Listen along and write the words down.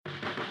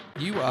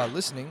You are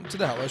listening to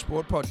the Hello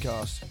Sport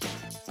Podcast.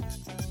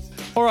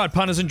 All right,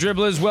 punters and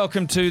dribblers,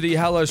 welcome to the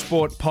Hello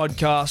Sport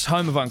Podcast,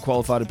 home of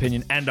unqualified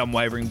opinion and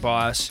unwavering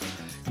bias.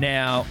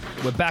 Now,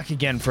 we're back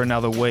again for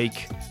another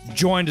week,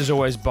 joined as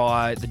always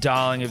by the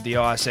darling of the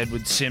ice,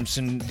 Edward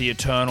Simpson, the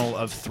eternal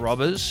of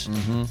throbbers.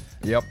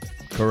 Yep,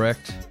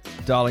 correct.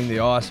 Darling the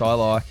ice, I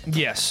like.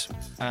 Yes.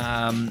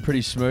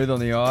 Pretty smooth on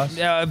the ice.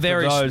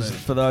 Very smooth.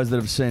 For those that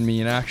have seen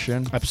me in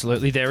action.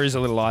 Absolutely. There is a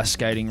little ice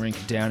skating rink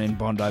down in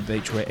Bondi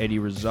Beach where Eddie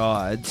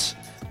resides.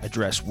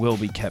 Address will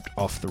be kept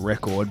off the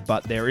record,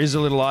 but there is a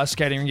little ice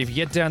skating rink. If you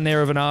get down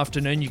there of an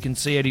afternoon, you can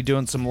see Eddie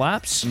doing some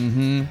laps,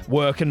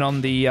 working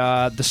on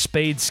the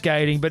speed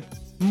skating, but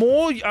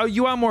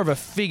you are more of a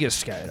figure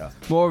skater.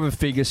 More of a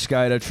figure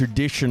skater,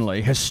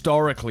 traditionally,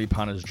 historically,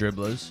 punters,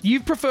 dribblers.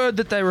 You've preferred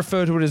that they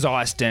refer to it as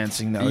ice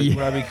dancing, though. Yeah.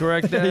 Would I be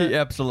correct there?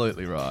 Yeah,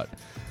 absolutely right.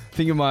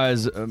 Think of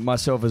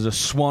myself as a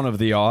swan of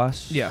the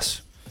ice.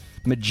 Yes.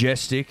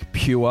 Majestic,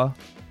 pure,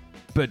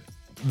 but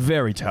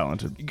very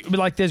talented.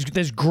 Like,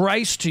 there's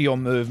grace to your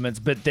movements,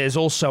 but there's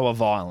also a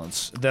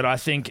violence that I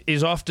think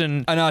is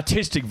often... An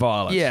artistic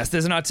violence. Yes,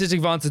 there's an artistic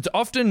violence that's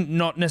often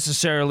not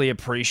necessarily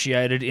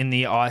appreciated in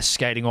the ice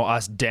skating or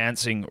ice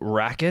dancing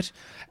racket,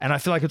 and I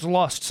feel like it's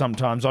lost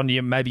sometimes on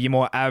maybe your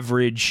more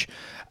average,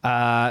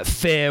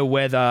 fair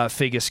weather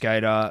figure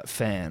skater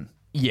fan.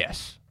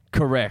 Yes,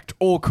 correct.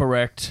 All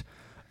correct.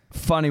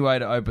 Funny way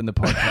to open the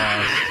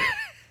podcast.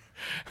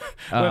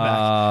 We're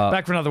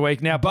back for another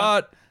week now,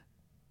 But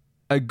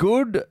a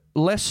good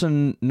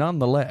lesson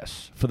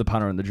nonetheless for the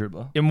punter and the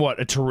dribbler. in what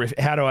a terrific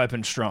how to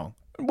open strong.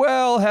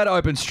 Well, how to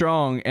open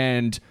strong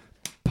and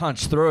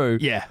punch through.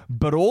 Yeah.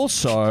 But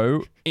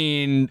also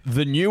in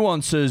the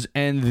nuances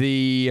and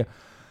the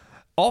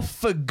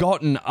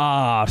oft-forgotten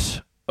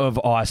art of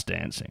ice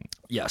dancing.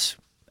 Yes.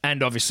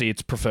 And obviously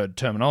its preferred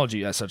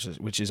terminology,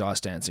 which is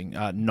ice dancing,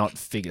 not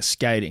figure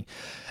skating.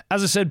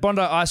 As I said,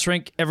 Bondi Ice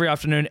Rink, every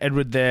afternoon,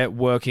 Edward there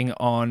working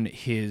on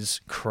his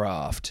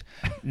craft.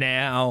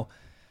 Now,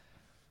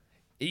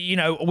 you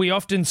know, we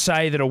often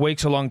say that a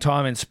week's a long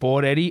time in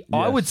sport, Eddie.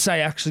 I Yes. would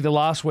say actually the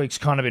last week's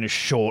kind of been a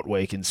short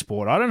week in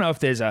sport. I don't know if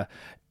there's a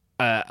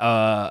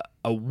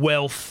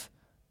wealth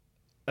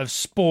of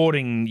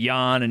sporting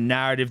yarn and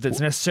narrative that's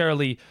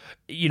necessarily,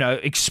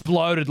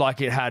 exploded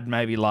like it had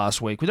maybe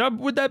last week.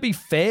 Would that be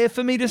fair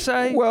for me to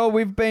say? Well,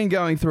 we've been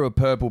going through a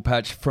purple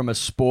patch from a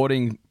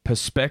sporting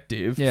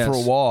perspective Yes. for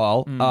a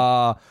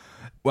while.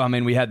 Well, I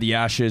mean, we had the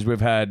Ashes. We've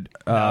had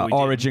we didn't.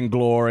 Origin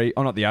Glory.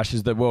 Oh, not the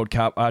Ashes, the World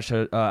Cup.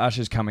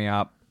 Ashes coming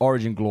up.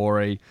 Origin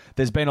Glory.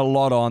 There's been a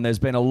lot on. There's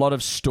been a lot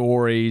of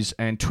stories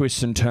and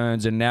twists and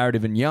turns and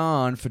narrative and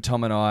yarn for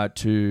Tom and I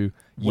to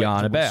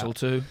yarn Wet the whistle about.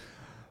 too.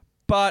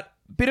 But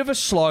bit of a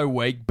slow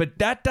week, but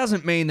that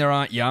doesn't mean there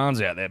aren't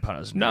yarns out there,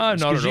 punters. No,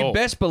 not at all. You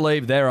best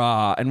believe there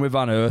are, and we've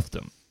unearthed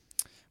them.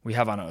 We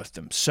have unearthed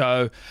them.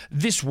 So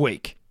this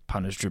week,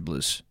 punters,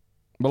 dribblers,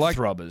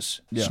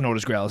 throbbers,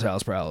 snorters, growlers,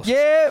 howlers, prowlers.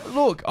 Yeah,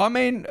 look, I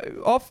mean,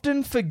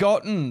 often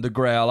forgotten the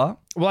growler.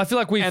 Well, I feel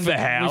like we've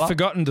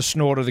forgotten the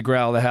snorter, the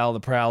growler, the howler, the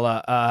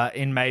prowler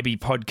in maybe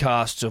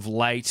podcasts of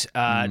late.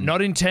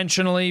 Not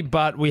intentionally,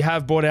 but we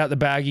have brought out the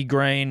baggy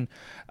green,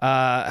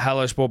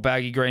 Hello Sport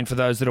baggy green for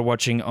those that are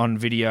watching on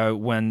video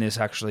when this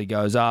actually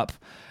goes up.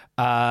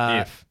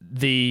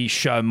 The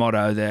show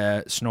motto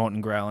there,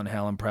 snorting, growling,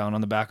 howling, prowling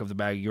on the back of the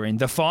baggy green.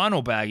 The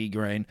final baggy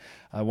green.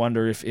 I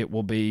wonder if it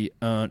will be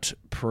earned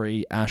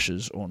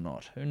pre-Ashes or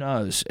not. Who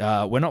knows?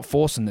 We're not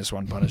forcing this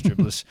one, punters,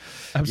 dribblers.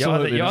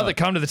 Absolutely you not. either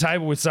come to the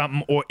table with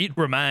something or it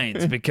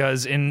remains,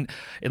 because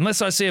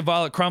unless I see a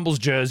Violet Crumbles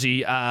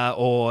jersey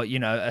or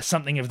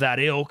something of that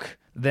ilk,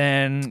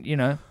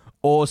 then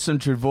Or some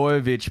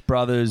Trebojevic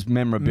brothers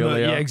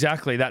memorabilia. yeah,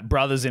 exactly. That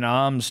Brothers in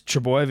Arms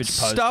Trebojevic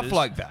posters. Stuff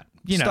like that.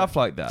 Stuff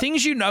like that.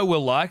 Things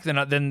we'll like,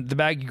 then the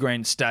baggy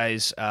green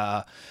stays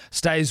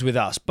with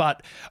us.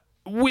 But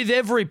with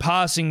every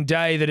passing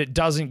day that it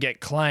doesn't get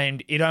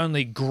claimed, it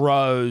only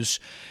grows.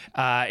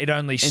 It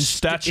only In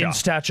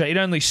stature. It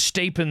only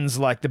steepens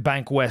like the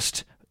Bank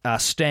West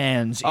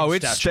stands. Oh,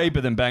 it's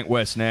steeper than Bank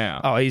West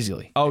now. Oh,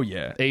 easily. Oh,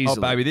 yeah. Easily.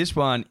 Oh, baby, this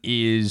one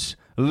is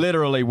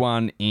literally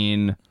 1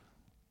 in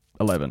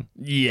 11.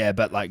 Yeah,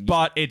 but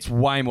But it's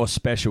way more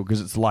special because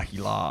it's lucky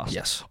last.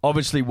 Yes.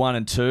 Obviously 1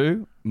 and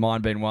 2,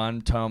 mine been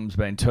 1, Tom's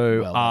been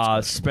 2, Well, are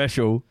that's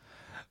special.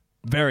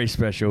 Very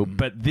special.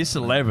 But this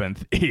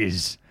 11th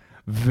is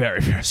very,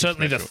 very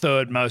certainly special. the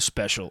third most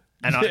special.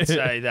 And I'd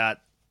say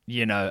that,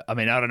 I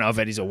don't know if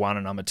Eddie's a 1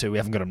 and I'm a 2. We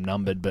haven't got them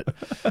numbered, but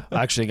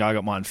I actually think I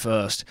got mine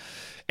first.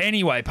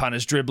 Anyway,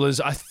 punters, dribblers,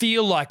 I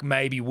feel like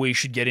maybe we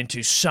should get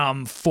into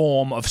some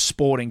form of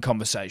sporting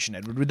conversation,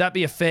 Edward. Would that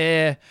be a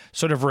fair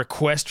sort of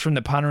request from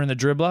the punter and the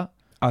dribbler?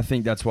 I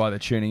think that's why they're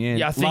tuning in.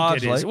 Yeah, I think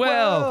Largely. it is.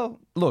 Well,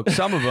 look,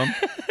 some of them,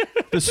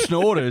 the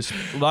snorters,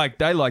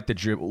 they like the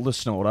dribble, the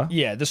snorter.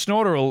 Yeah, the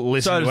snorter will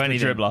listen So to does the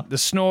anything. dribbler. The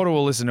snorter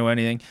will listen to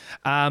anything.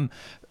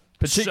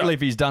 Particularly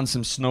if he's done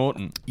some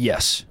snorting.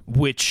 Yes,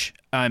 which,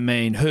 I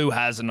mean, who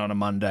hasn't on a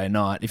Monday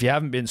night? If you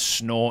haven't been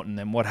snorting,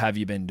 then what have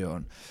you been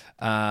doing?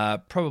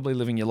 Probably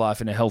living your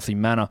life in a healthy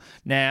manner.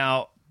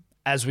 Now,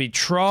 as we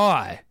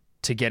try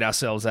to get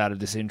ourselves out of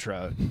this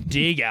intro.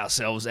 Dig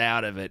ourselves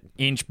out of it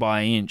inch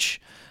by inch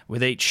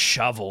with each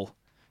shovel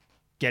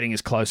getting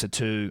us closer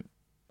to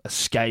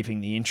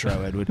escaping the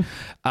intro, Edward.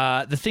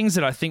 The things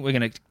that I think we're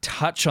going to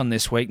touch on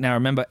this week. Now,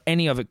 remember,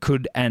 any of it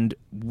could and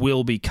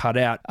will be cut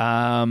out.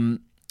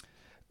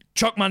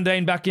 Choc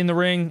Mundine back in the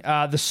ring.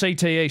 The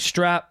CTE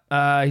strap.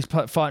 He's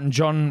fighting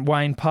John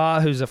Wayne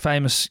Parr, who's a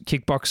famous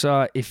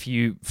kickboxer if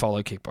you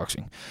follow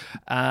kickboxing.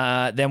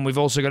 Then we've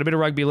also got a bit of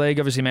rugby league.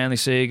 Obviously, Manly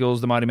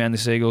Seagulls, the mighty Manly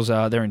Seagulls,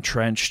 they're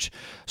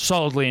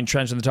solidly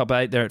entrenched in the top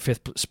 8. They're at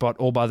 5th spot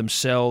all by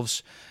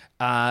themselves.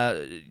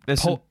 There's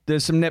some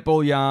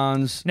netball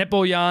yarns.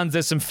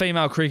 There's some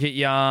female cricket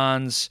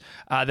yarns.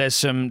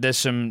 There's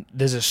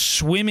a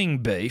swimming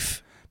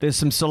beef. There's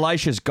some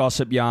salacious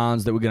gossip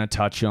yarns that we're going to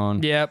touch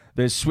on. Yep.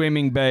 There's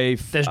swimming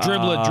beef. There's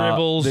dribbler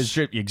dribbles.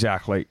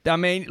 Exactly. I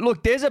mean,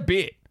 look, there's a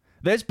bit.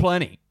 There's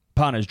plenty.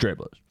 Punters,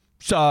 dribblers.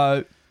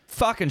 So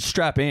fucking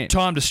strap in.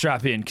 Time to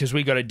strap in because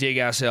we got to dig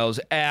ourselves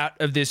out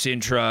of this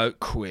intro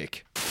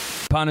quick.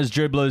 Punters,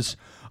 dribblers.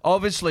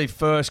 Obviously,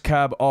 first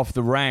cab off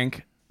the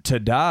rank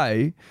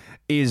today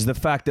is the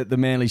fact that the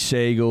Manly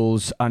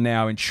Seagulls are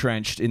now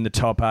entrenched in the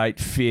top 8,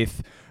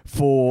 5th,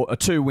 for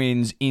 2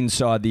 wins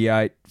inside the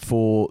 8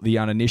 for the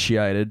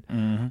uninitiated.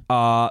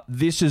 Mm-hmm.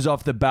 This is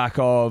off the back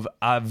of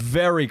a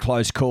very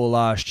close call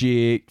last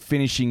year,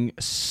 finishing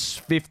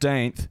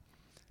 15th.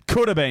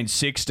 Could have been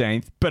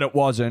 16th, but it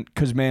wasn't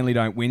because Manly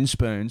don't win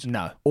spoons.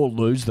 No. Or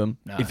lose them,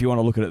 if you want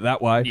to look at it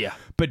that way. Yeah.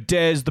 But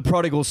Des, the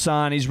prodigal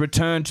son, is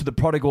returned to the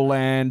prodigal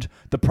land,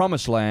 the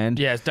promised land.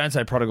 Yeah, don't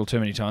say prodigal too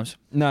many times.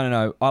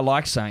 No. I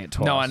like saying it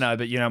twice. No, I know,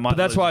 but But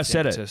that's why I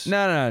said it.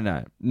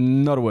 No.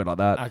 Not a word like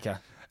that. Okay.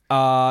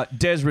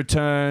 Des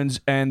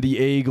returns and the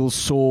Eagles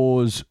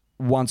soars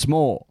once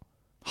more.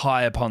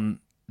 High upon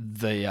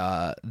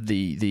the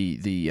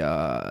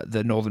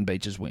Northern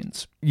Beaches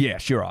wins.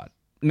 Yes, you're right.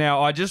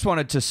 Now, I just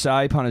wanted to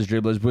say, Punters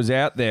Dribblers was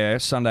out there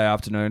Sunday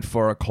afternoon,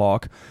 4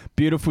 o'clock.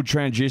 Beautiful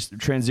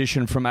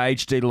transition from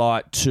HD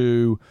light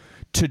to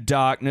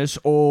darkness,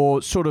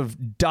 or sort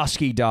of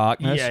dusky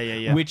darkness.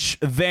 Yeah. Which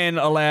then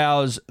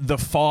allows the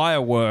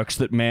fireworks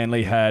that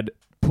Manly had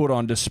put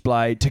on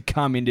display to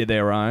come into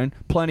their own.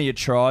 Plenty of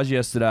tries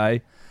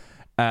yesterday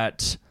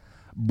at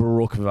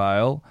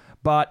Brookvale.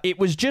 But it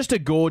was just a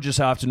gorgeous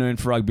afternoon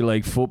for rugby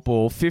league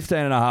football.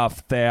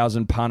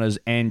 15,500 punters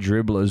and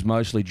dribblers,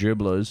 mostly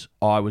dribblers.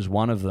 I was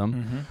one of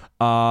them.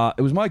 Mm-hmm.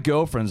 It was my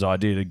girlfriend's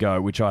idea to go,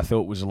 which I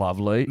thought was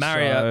lovely.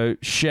 So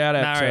shout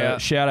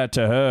out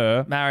to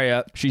her.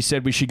 Marriott. She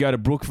said we should go to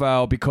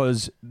Brookvale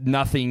because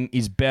nothing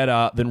is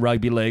better than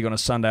rugby league on a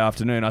Sunday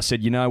afternoon. I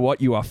said, you know what?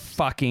 You are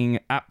fucking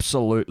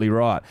absolutely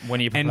right.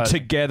 When are you proposing? And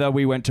together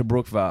we went to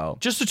Brookvale.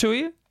 Just the two of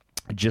you?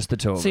 Just the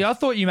two of us. See, I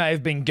thought you may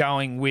have been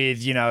going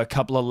with, a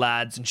couple of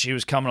lads and she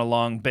was coming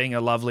along, being a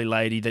lovely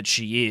lady that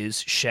she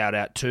is. Shout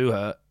out to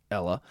her,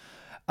 Ella.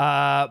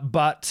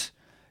 But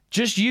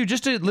just you,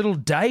 just a little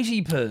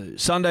datey poo.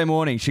 Sunday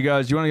morning, she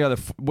goes, do you want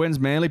to go when's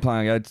Manly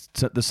playing? I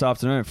go, this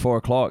afternoon at 4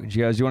 o'clock. And she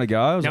goes, do you want to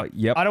go? I was like,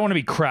 yep. I don't want to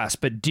be crass,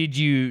 but did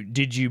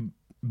you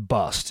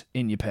bust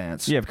in your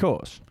pants? Yeah, of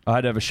course. I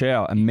had to have a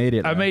shower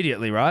immediately.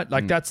 Immediately, right?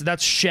 Like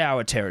that's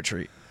shower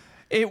territory.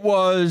 It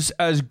was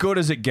as good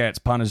as it gets,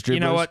 punters, dribblers. You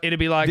know what? It'd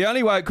be like... The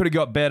only way it could have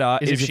got better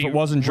is if it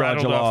wasn't dry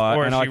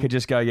July and I could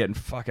just go getting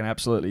fucking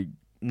absolutely...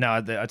 No,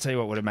 I tell you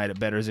what would have made it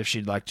better is if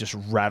she'd just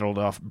rattled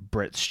off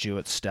Brett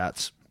Stewart's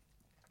stats.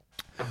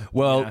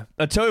 Well,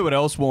 I tell you what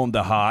else warmed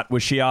the heart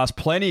was she asked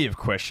plenty of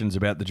questions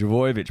about the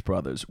Trbojevic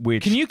brothers,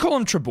 which... Can you call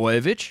him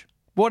Trbojevic?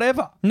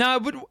 Whatever. No,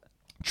 but...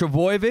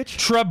 Trbojevic?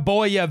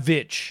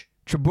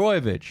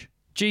 Trbojevic.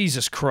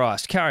 Jesus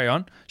Christ. Carry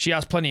on. She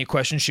asked plenty of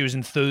questions. She was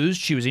enthused.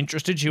 She was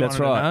interested. She wanted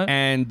to know.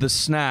 And the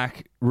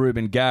snack,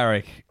 Ruben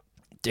Garrick.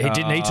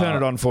 Didn't he turn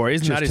it on for her?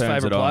 Isn't that his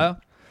favourite player?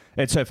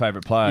 It's her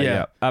favourite player,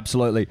 yeah,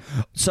 absolutely.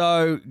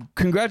 So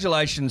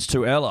congratulations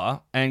to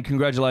Ella and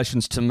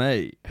congratulations to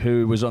me,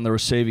 who was on the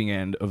receiving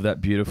end of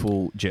that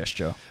beautiful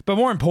gesture. But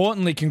more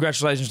importantly,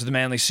 congratulations to the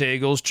Manly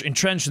Seagulls,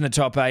 entrenched in the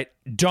top 8,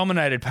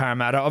 dominated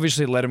Parramatta,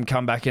 obviously let them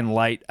come back in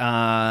late.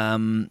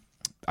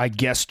 I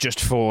guess just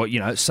for,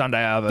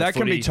 Sunday over that footy.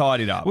 Can be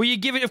tidied up. Well,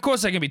 of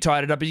course they can be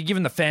tidied up, but you're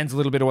giving the fans a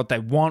little bit of what they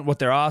want, what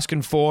they're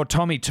asking for.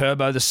 Tommy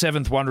Turbo, the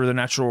 7th wonder of the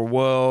natural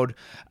world,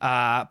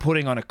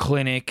 putting on a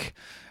clinic,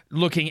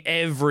 looking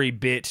every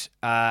bit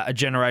a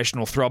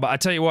generational throbber. I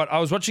tell you what, I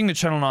was watching the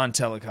Channel 9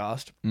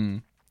 telecast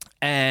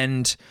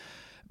and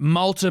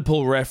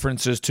multiple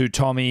references to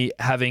Tommy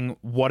having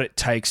what it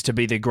takes to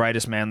be the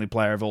greatest Manly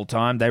player of all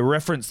time. They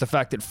referenced the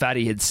fact that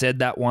Fatty had said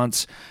that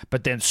once,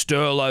 but then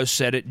Sterlo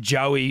said it.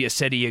 Joey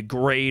said he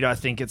agreed, I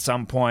think, at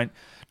some point.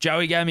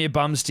 Joey gave me a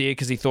bum steer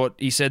because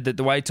he said that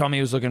the way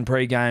Tommy was looking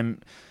pre-game,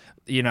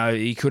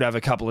 he could have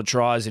a couple of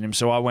tries in him.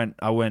 So I went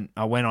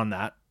on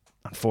that.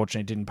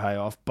 Unfortunately, it didn't pay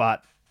off,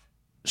 but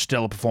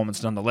stellar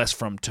performance nonetheless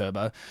from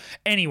Turbo.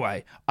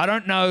 Anyway, I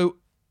don't know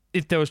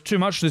if there was too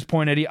much to this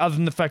point, Eddie, other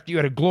than the fact that you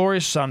had a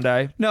glorious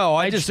Sunday. No,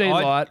 I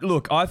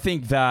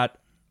think that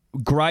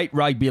great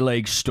rugby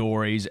league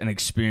stories and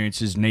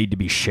experiences need to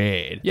be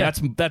shared. Yeah.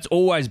 That's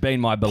always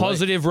been my belief.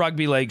 Positive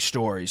rugby league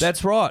stories.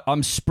 That's right.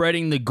 I'm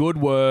spreading the good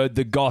word,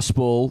 the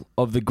gospel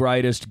of the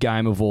greatest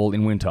game of all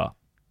in winter.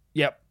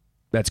 Yep.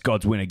 That's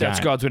God's winner game. That's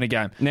God's winner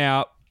game.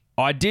 Now,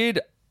 I did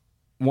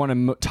want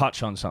to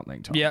touch on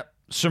something, Tom. Yep.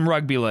 Some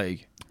rugby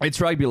league. It's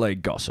rugby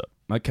league gossip,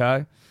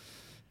 okay?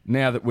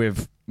 Now that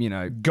we've,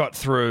 got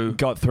through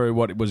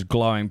what it was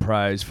glowing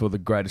praise for the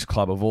greatest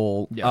club of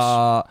all,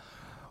 Yes.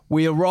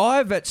 we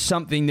arrive at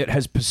something that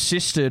has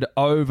persisted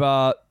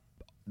over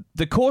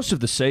the course of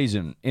the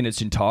season in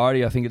its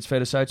entirety, I think it's fair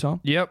to say, Tom.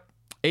 Yep.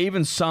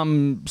 Even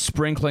some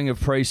sprinkling of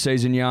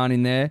pre-season yarn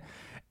in there.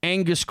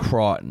 Angus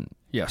Crichton,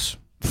 Yes.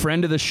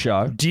 friend of the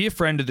show, Dear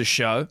friend of the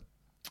show.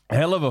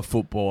 hell of a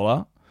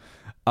footballer,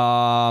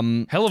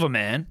 Hell of a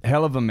man.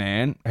 hell of a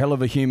man, hell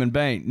of a human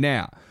being.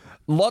 Now,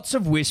 lots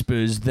of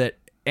whispers that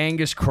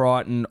Angus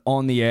Crichton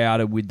on the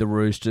outer with the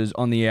Roosters,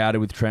 on the outer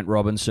with Trent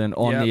Robinson,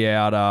 on Yep. the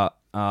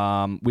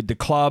outer with the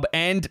club,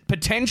 and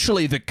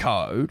potentially the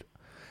Code,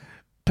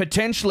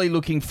 potentially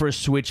looking for a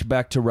switch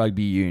back to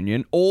rugby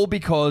union, all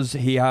because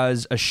he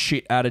has a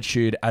shit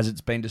attitude, as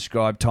it's been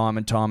described time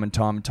and time and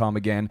time and time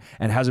again,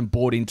 and hasn't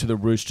bought into the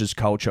Roosters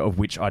culture, of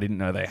which I didn't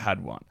know they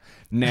had one.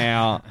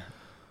 Now...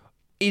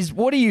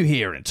 What are you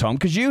hearing, Tom?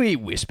 Because you hear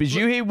whispers.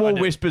 You hear more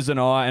whispers than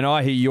I, and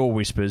I hear your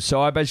whispers.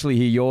 So I basically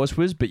hear your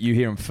whispers, but you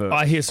hear them first.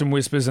 I hear some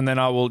whispers, and then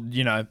I will,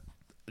 I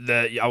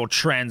will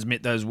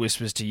transmit those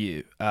whispers to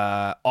you.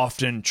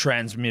 Often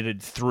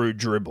transmitted through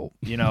dribble.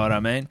 You know what I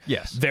mean?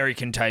 Yes. Very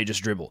contagious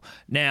dribble.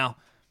 Now,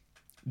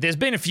 there's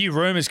been a few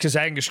rumours because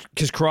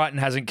Crichton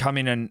hasn't come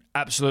in and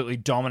absolutely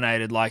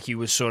dominated like he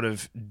was sort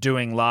of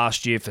doing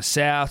last year for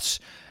Souths.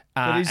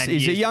 But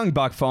is a young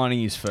buck finding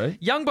his feet?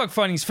 Young buck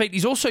finding his feet.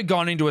 He's also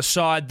gone into a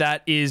side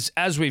that is,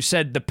 as we've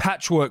said, the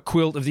patchwork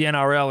quilt of the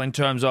NRL in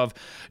terms of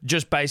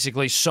just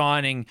basically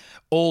signing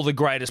all the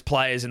greatest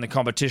players in the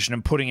competition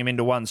and putting them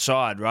into one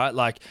side, right?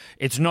 Like,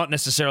 it's not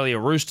necessarily a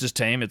Roosters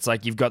team. It's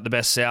like you've got the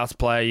best South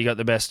player, you got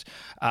the best,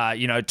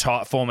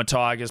 former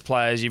Tigers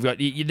players. You've got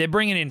they're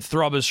bringing in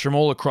throbbers from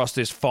all across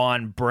this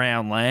fine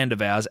brown land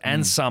of ours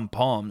and some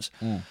Poms.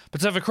 But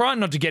so for Crichton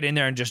not to get in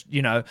there and just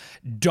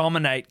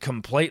dominate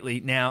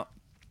completely now.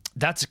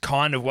 That's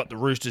kind of what the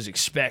Roosters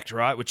expect,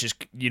 right? Which is,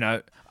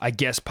 I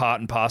guess part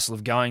and parcel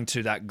of going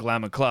to that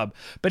glamour club.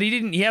 But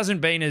he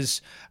hasn't been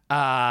as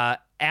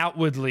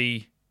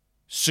outwardly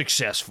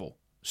successful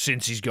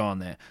since he's gone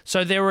there.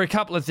 So there were a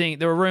couple of things.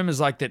 There were rumors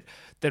like that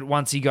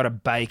once he got a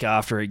bake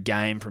after a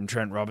game from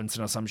Trent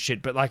Robinson or some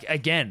shit. But like,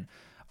 again,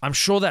 I'm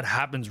sure that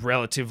happens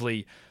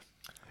relatively.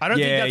 I don't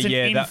think that's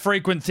an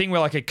infrequent thing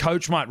where like a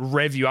coach might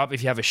rev you up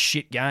if you have a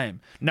shit game.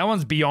 No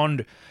one's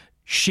beyond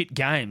shit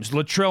games.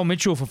 Latrell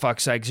Mitchell, for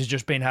fuck's sake, has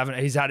just been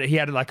he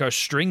had like a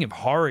string of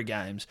horror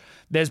games.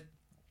 There's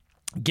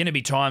going to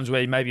be times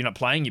where maybe you're not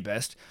playing your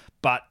best,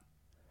 but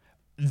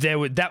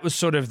that was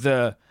sort of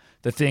the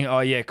thing. Oh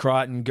yeah,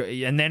 Crichton,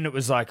 and then it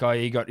was like, oh,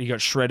 he got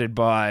shredded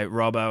by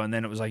Robbo, and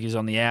then it was like he's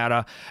on the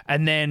outer,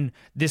 and then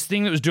this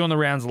thing that was doing the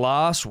rounds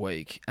last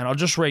week, and I'll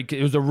just read.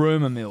 It was the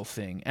rumour mill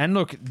thing, and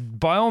look,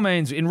 by all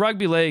means, in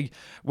rugby league,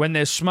 when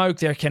there's smoke,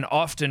 there can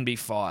often be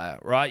fire,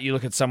 right? You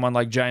look at someone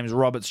like James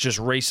Roberts just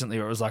recently,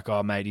 where it was like,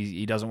 oh mate,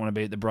 he doesn't want to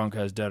be at the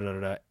Broncos,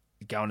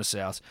 going to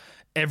South.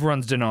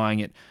 Everyone's denying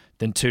it.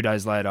 Then 2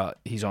 days later,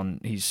 he's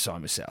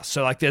signed with South.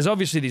 So like, there's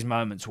obviously these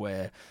moments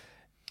where.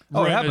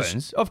 It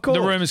happens. Of course.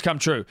 The rumours come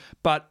true.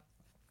 But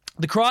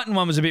the Crichton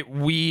one was a bit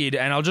weird,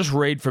 and I'll just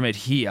read from it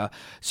here.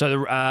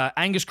 So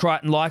Angus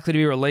Crichton likely to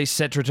be released,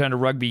 set to return to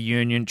rugby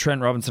union.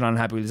 Trent Robinson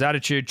unhappy with his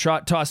attitude.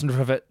 Tyson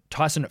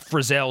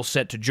Frizzell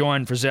set to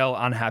join. Frizzell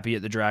unhappy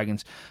at the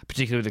Dragons,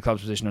 particularly with the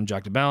club's position on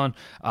Jack de Belin.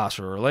 Asked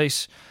for a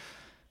release.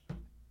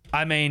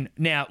 I mean,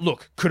 now,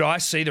 look, could I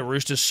see the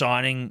Roosters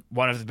signing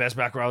one of the best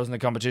back rowers in the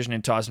competition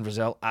in Tyson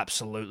Frizzell?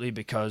 Absolutely,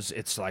 because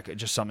it's like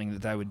just something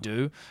that they would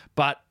do.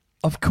 But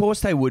of course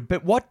they would,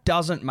 but what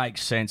doesn't make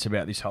sense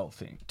about this whole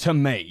thing, to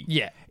me,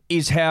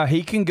 is how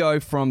he can go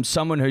from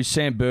someone who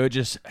Sam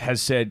Burgess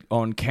has said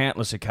on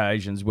countless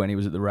occasions when he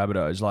was at the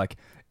Rabbitohs, like,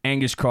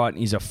 Angus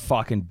Crichton is a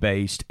fucking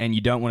beast and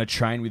you don't want to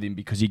train with him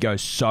because he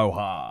goes so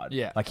hard.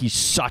 Yeah. Like, he's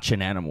such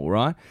an animal,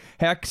 right?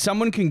 How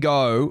someone can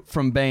go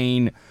from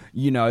being,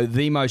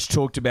 the most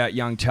talked about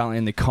young talent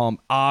in the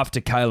comp after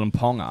Kalen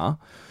Ponga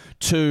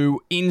to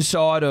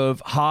inside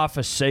of half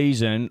a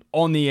season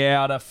on the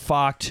outer,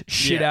 fucked,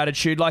 shit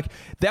attitude. Like,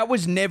 that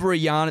was never a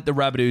yarn at the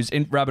Rabbitohs.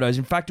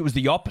 In fact, it was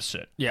the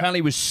opposite. Yeah. Apparently,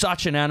 he was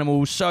such an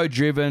animal, so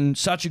driven,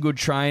 such a good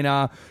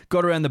trainer,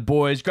 got around the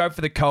boys, great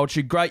for the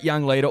culture, great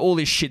young leader, all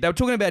this shit. They were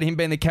talking about him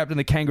being the captain of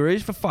the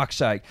Kangaroos, for fuck's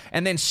sake.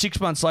 And then 6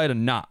 months later,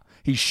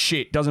 he's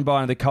shit, doesn't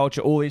buy into the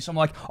culture, all this. I'm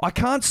like, I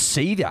can't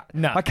see that.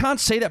 No. I can't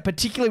see that,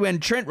 particularly when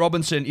Trent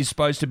Robinson is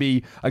supposed to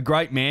be a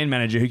great man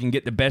manager who can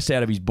get the best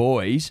out of his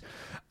boys.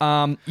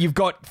 You've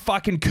got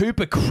fucking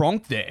Cooper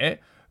Cronk there,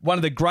 one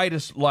of the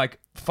greatest,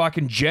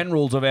 fucking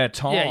generals of our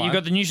time. Yeah, you've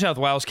got the New South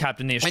Wales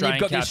captain, the Australian captain.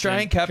 And you've got the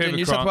Australian captain,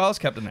 New South Wales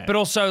captain there. But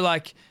also,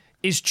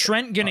 Is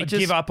Trent going to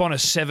give up on a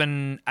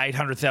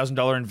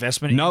 $700,000-$800,000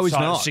 investment he's inside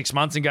not. of 6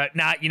 months and go,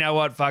 nah, you know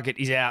what, fuck it,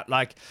 he's out.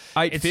 Like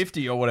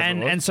 $850 or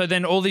whatever. And so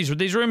then all these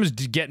rumors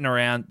getting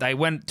around, they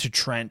went to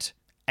Trent,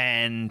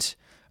 and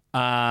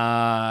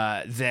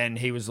then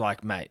he was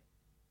like, mate,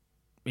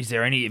 have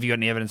you got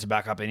any evidence to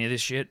back up any of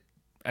this shit?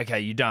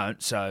 Okay, you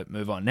don't, so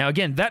move on. Now,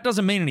 again, that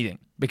doesn't mean anything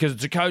because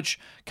it's a coach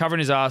covering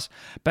his ass.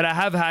 But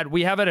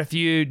we have had a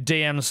few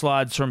DM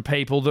slides from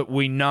people that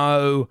we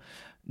know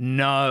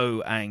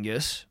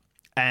Angus,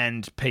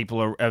 and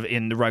people are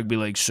in the rugby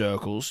league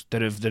circles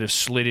that have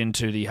slid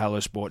into the Hello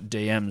Sport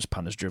DMs,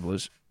 punters,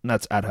 dribblers, and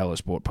that's at Hello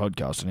Sport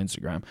Podcast on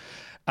Instagram,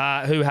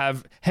 who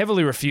have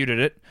heavily refuted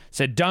it,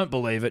 said don't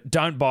believe it,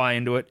 don't buy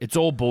into it, it's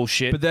all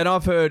bullshit. But then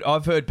I've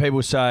heard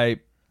people say,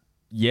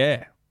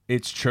 yeah,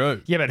 it's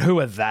true. Yeah, but who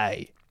are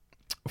they?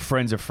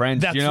 Friends of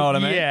friends. Do you know what I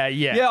mean? Yeah.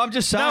 Yeah, I'm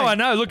just saying. No, I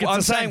know. Look, it's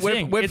the same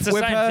thing. It's the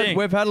same thing.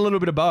 We've had a little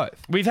bit of both.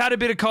 We've had a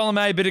bit of column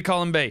A, a bit of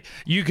column B.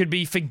 You could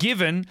be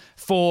forgiven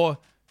for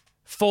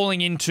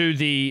falling into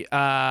the,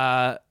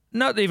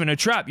 not even a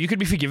trap. You could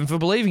be forgiven for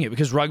believing it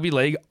because rugby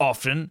league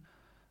often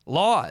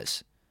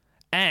lies.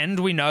 And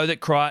we know that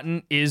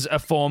Crichton is a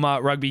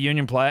former rugby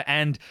union player,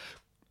 and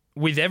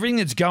with everything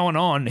that's going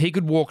on, he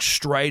could walk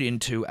straight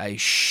into a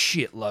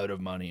shitload of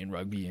money in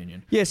rugby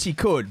union. Yes, he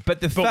could. But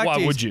the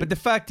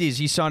fact is,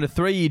 he signed a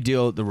 3-year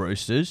deal at the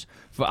Roosters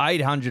for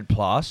 $800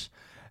 plus.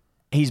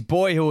 His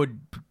boyhood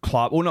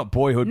club, well, not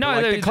boyhood,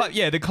 no, but the club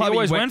he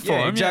always went for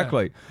him.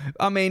 Exactly. Yeah.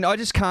 I mean, I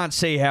just can't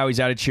see how his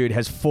attitude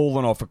has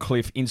fallen off a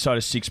cliff inside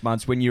of 6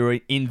 months when you're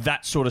in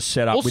that sort of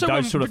setup also, with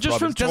those sort of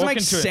problems. Doesn't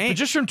make sense. But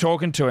just from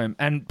talking to him,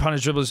 and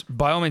punters, dribblers,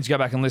 by all means, go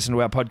back and listen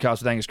to our podcast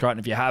with Angus Crichton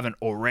if you haven't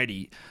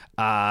already.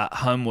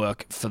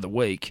 Homework for the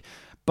week.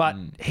 But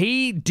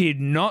he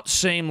did not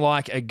seem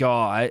like a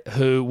guy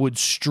who would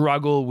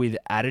struggle with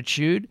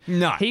attitude.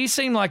 No. He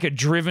seemed like a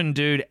driven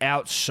dude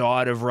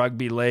outside of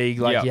rugby league.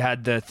 Like, you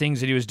had the things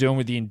that he was doing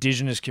with the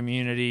Indigenous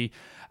community.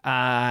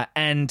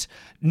 And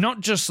not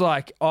just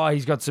like,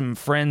 he's got some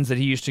friends that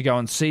he used to go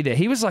and see there.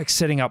 He was like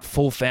setting up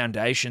full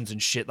foundations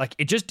and shit. Like,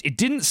 it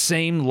didn't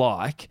seem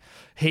like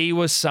he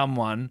was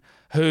someone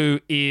who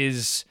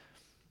is...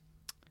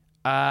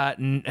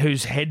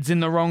 whose head's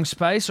in the wrong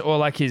space, or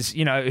like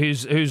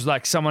who's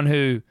like someone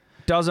who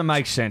doesn't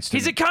make sense to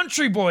He's me. a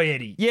country boy,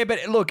 Eddie. Yeah,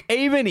 but look,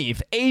 even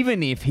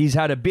if he's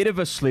had a bit of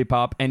a slip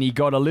up and he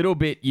got a little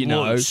bit,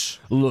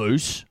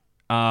 loose,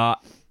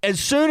 as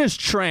soon as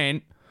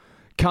Trent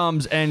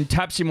comes and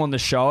taps him on the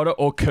shoulder,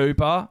 or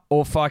Cooper,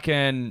 or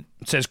fucking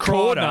says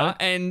Cordner,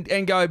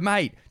 and go,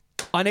 mate,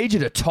 I need you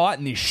to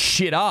tighten this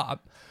shit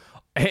up.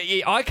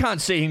 I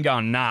can't see him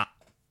going, nah.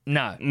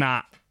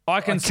 I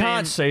can't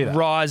see that.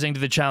 Rising to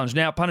the challenge.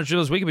 Now, punters,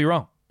 drillers, we could be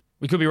wrong.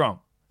 We could be wrong.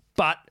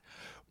 But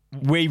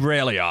we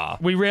rarely are.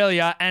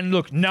 And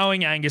look,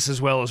 knowing Angus as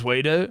well as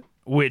we do,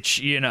 which,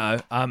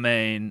 I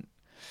mean,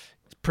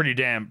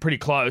 pretty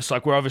close.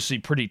 Like, we're obviously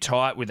pretty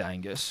tight with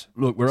Angus.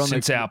 Look, our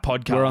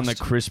podcast. We're on the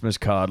Christmas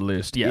card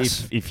list.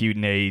 Yes. If you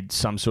need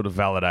some sort of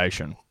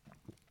validation.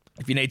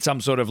 If you need some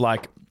sort of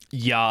like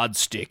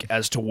yardstick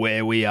as to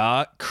where we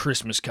are,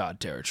 Christmas card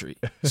territory.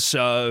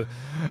 So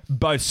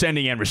both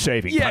sending and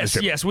receiving.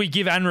 Yes, we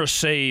give and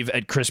receive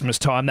at Christmas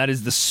time. That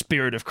is the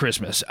spirit of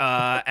Christmas.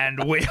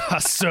 And we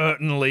are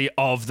certainly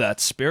of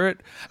that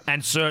spirit,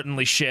 and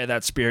certainly share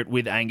that spirit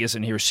with Angus,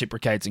 and he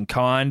reciprocates in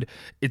kind.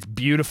 It's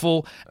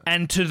beautiful.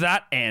 And to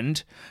that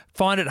end,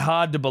 find it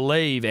hard to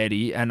believe,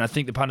 Eddie, and I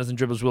think the punters and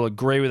dribblers will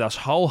agree with us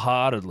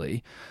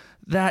wholeheartedly,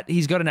 that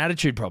he's got an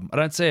attitude problem. I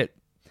don't see it.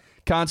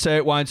 Can't see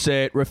it, won't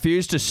see it,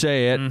 refuse to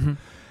see it. Mm-hmm.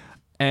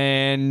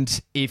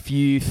 And if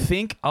you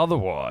think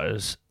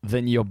otherwise,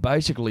 then you're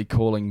basically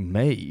calling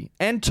me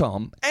and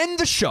Tom and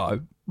the show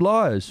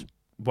liars.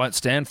 Won't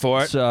stand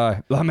for it.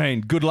 So, I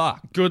mean, good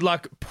luck. Good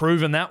luck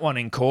proving that one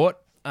in court.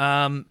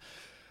 But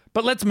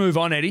let's move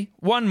on, Eddie.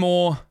 A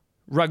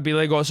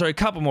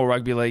couple more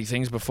rugby league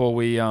things before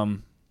we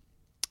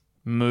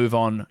move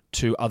on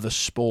to other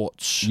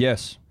sports.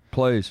 Yes,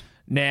 please.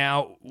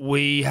 Now,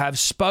 we have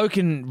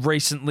spoken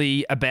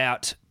recently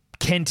about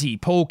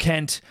Paul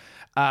Kent,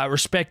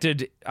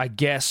 respected, I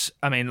guess.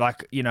 I mean,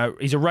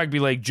 he's a rugby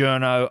league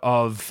journo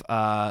of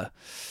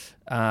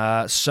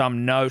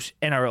some note.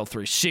 NRL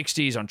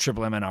 360s on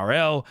Triple M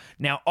NRL.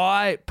 Now,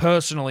 I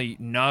personally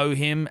know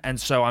him, and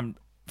so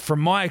from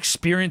my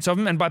experience of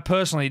him, and by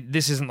personally,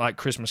 this isn't like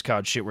Christmas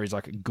card shit where he's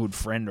like a good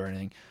friend or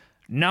anything.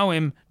 Know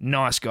him,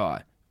 nice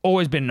guy.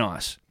 Always been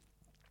nice.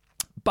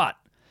 But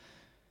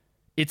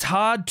it's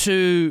hard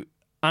to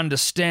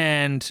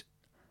understand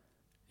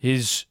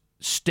his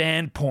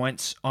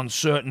standpoints on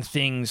certain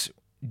things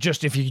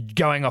just if you're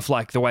going off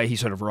like the way he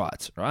sort of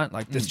writes, right?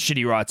 Like the shit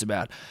he writes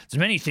about. There's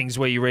many things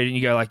where you read it and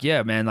you go like,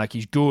 yeah, man, like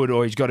he's good,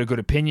 or he's got a good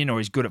opinion, or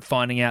he's good at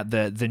finding out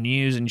the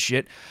news and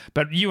shit.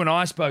 But you and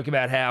I spoke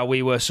about how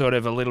we were sort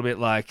of a little bit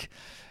like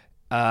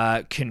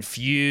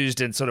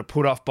confused and sort of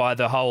put off by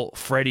the whole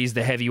Freddie's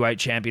the heavyweight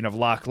champion of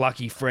luck,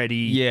 lucky Freddie.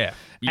 Yeah.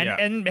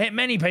 And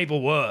many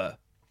people were.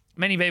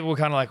 many people were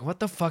kind of like, what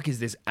the fuck is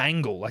this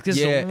angle? Like, this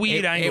is a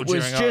weird angle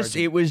during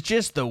Origin. It was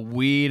just the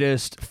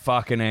weirdest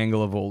fucking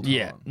angle of all time.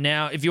 Yeah.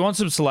 Now, if you want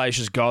some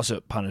salacious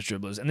gossip, punters,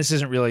 dribblers, and this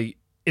isn't really,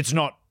 it's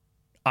not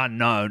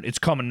unknown. It's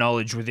common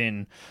knowledge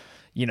within,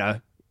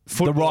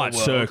 football the right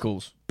world,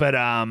 circles. But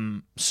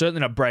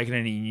certainly not breaking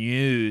any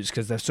news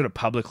because they've sort of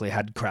publicly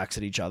had cracks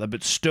at each other.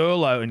 But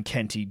Sterlo and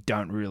Kenty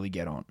don't really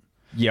get on.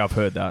 Yeah, I've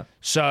heard that.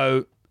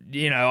 So,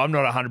 I'm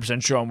not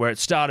 100% sure on where it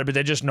started, but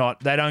they're just not,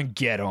 they don't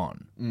get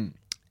on.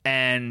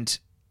 And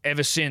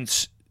ever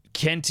since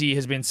Kenty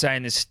has been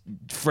saying this,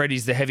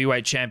 Freddie's the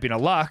heavyweight champion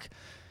of luck,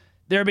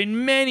 there have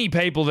been many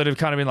people that have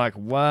kind of been like,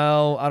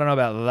 well, I don't know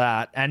about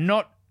that. And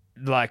not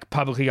like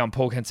publicly on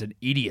Paul Kent's an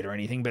idiot or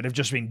anything, but have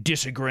just been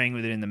disagreeing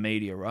with it in the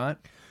media, right?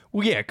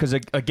 Well, yeah, because,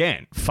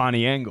 again,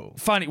 funny angle.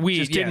 Funny, weird.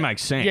 Just didn't make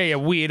sense. Yeah,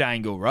 weird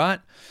angle, right?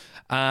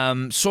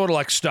 Sort of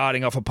like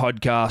starting off a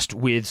podcast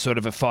with sort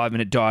of a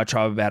 5-minute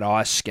diatribe about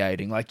ice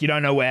skating. Like, you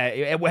don't know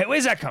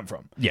where's that come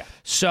from? Yeah.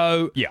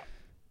 So, yeah.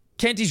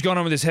 Kenty's gone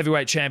on with this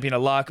heavyweight champion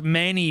of luck.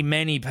 Many,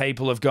 many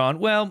people have gone,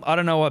 well, I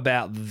don't know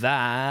about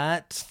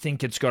that.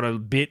 Think it's got a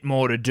bit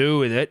more to do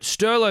with it.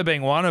 Sterlo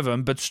being one of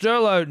them, but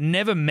Sterlo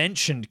never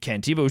mentioned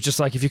Kenty, but was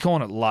just like, if you're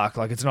calling it luck,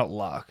 like it's not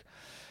luck.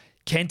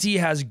 Kenty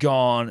has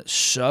gone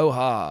so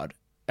hard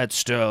at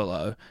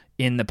Sterlo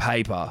in the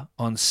paper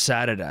on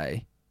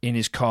Saturday in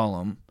his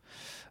column.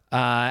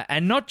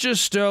 And not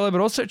just Sterlo,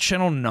 but also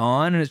Channel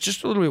 9, and it's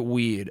just a little bit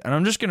weird. And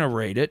I'm just going to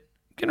read it.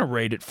 I'm going to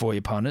read it for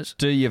you, punters.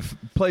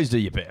 Please do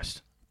your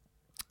best.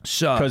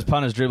 So, because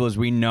punters, dribblers,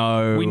 we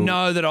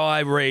know that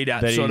I read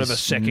at that sort of a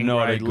second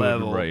grade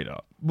level. Reader.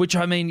 Which,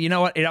 I mean, you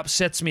know what? It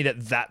upsets me that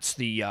that's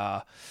the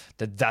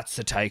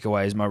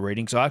takeaway is my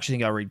reading. So I actually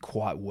think I read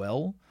quite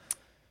well.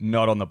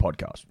 Not on the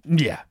podcast.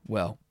 Yeah,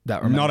 well,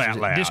 that remains. Not out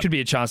loud. This could be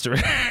a chance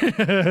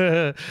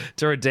to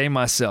to redeem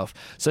myself.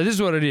 So this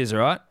is what it is, all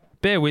right?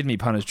 Bear with me,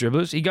 punters,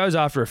 dribblers. He goes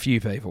after a few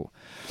people.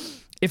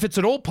 If it's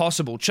at all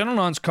possible, Channel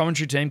 9's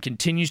commentary team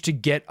continues to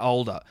get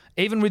older,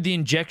 even with the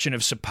injection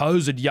of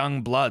supposed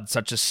young blood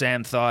such as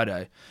Sam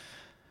Thaiday.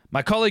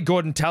 My colleague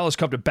Gordon Tallis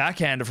copped a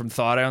backhander from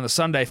Thaiday on the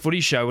Sunday Footy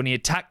Show when he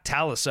attacked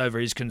Tallis over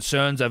his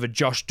concerns over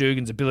Josh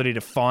Dugan's ability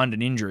to find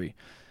an injury.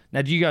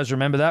 Now, do you guys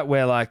remember that?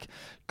 Where, like,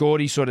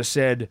 Gordy sort of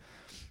said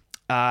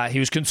he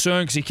was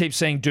concerned because he keeps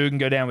seeing Dugan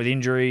go down with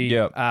injury.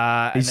 Yep.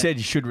 He said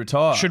he should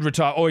retire. Should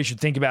retire, or he should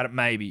think about it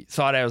maybe.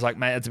 Thaiday was like,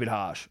 mate, that's a bit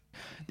harsh.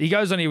 He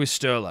goes on here with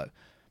Sterlo.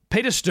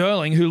 Peter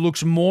Sterling, who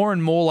looks more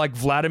and more like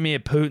Vladimir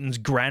Putin's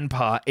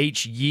grandpa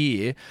each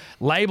year,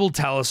 labelled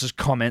Tallis'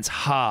 comments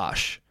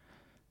harsh.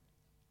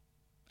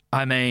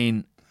 I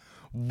mean,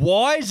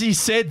 why has he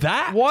said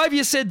that? Why have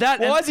you said that?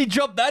 Why has he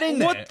dropped that in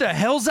there? What the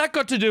hell's that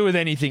got to do with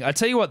anything? I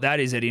tell you what that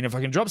is, Eddie, and if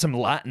I can drop some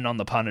Latin on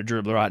the punter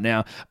dribbler right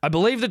now, I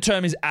believe the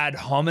term is ad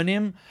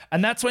hominem,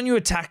 and that's when you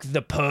attack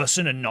the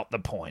person and not the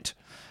point.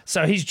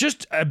 So he's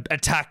just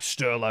attacked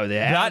Sterlo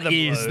there.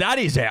 That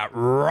is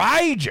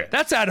outrageous.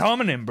 That's ad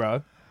hominem,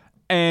 bro.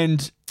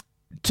 And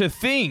to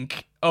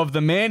think of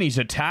the man he's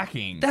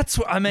attacking. That's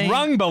what I mean.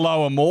 Rung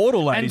below a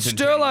mortal, ladies and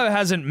gentlemen. Sterlo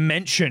hasn't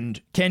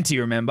mentioned Kenty,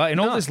 remember? In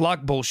all this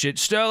luck bullshit,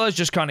 Sterlo's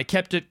just kind of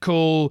kept it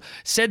cool,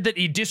 said that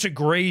he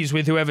disagrees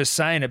with whoever's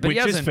saying it, but which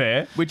he hasn't. Is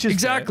fair. Which is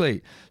exactly.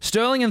 Fair.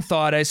 Sterling and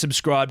Thaiday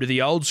subscribe to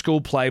the old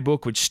school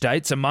playbook, which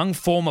states among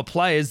former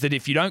players that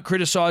if you don't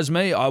criticise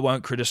me, I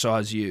won't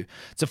criticise you.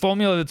 It's a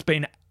formula that's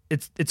been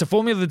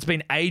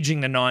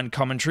aging the Nine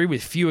commentary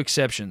with few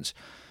exceptions.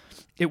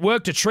 It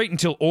worked a treat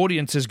until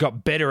audiences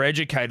got better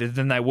educated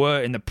than they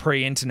were in the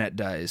pre-internet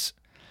days.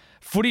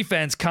 Footy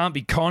fans can't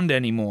be conned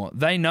anymore.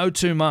 They know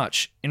too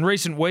much. In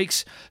recent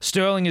weeks,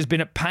 Sterling has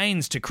been at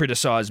pains to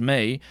criticise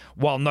me,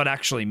 while not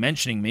actually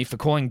mentioning me, for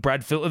calling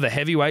Brad Fittler the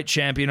heavyweight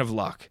champion of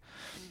luck.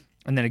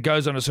 And then it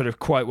goes on to sort of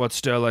quote what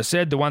Sterlo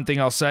said. The one thing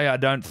I'll say, I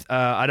don't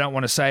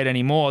want to say it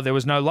anymore. There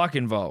was no luck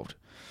involved.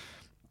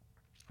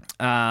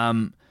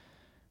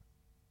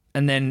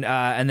 And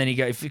then he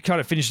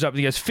kind of finishes up.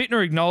 He goes,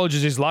 Fittner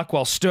acknowledges his luck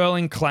while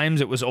Sterling claims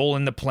it was all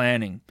in the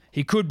planning.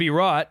 He could be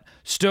right.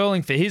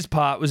 Sterling, for his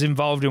part, was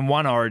involved in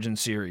one Origin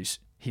series.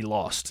 He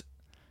lost.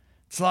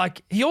 It's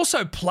like, he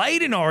also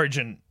played in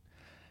Origin.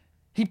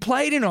 He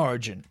played in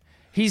Origin.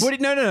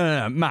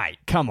 No, mate,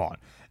 come on.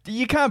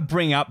 You can't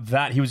bring up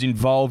that he was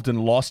involved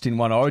and lost in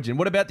one Origin.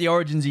 What about the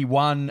Origins he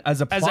won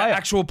as a player? As an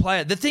actual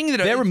player. The thing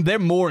that they're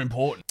more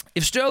important.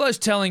 If Sterlo's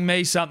telling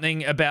me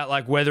something about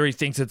like whether he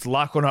thinks it's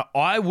luck or not,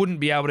 I wouldn't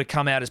be able to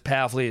come out as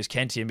powerfully as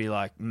Kenty and be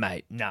like,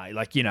 mate, no,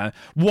 like, you know,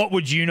 what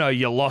would you know?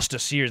 You lost a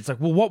series. It's like,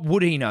 well, what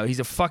would he know? He's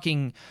a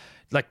fucking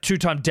like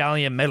 2-time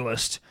Dalian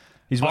medalist.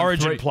 He's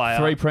Origin player.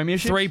 3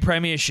 premierships? 3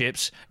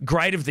 premierships.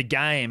 Great of the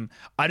game.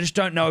 I just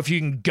don't know if you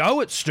can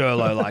go at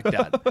Sterlo like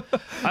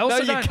that. I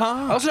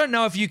also don't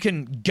know if you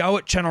can go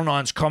at Channel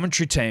 9's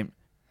commentary team.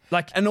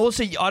 And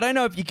also, I don't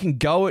know if you can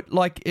go at,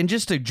 and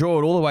just to draw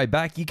it all the way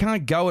back, you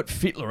can't go at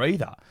Fittler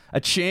either. A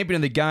champion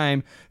of the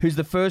game who's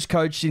the first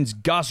coach since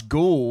Gus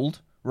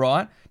Gould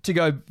right, to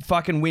go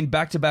fucking win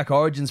back-to-back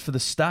Origins for the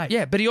state.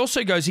 Yeah, but he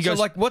also goes. He goes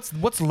like,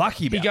 what's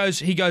lucky about?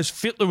 He goes.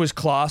 Fittler was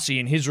classy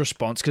in his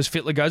response because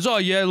Fittler goes, "Oh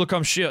yeah, look,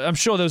 I'm sure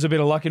there was a bit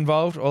of luck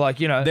involved, or like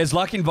There's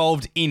luck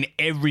involved in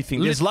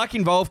everything. There's luck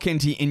involved,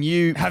 Kenty, in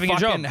you having a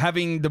job,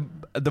 having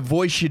the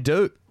voice you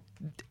do."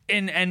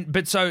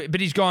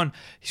 But he's gone.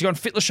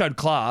 Fittler showed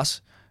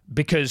class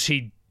because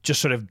he just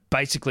sort of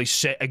basically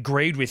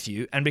agreed with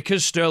you, and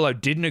because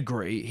Sterlo didn't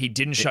agree, he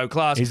didn't show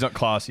class. He's not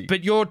classy.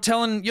 But you're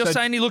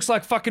saying he looks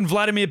like fucking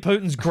Vladimir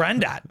Putin's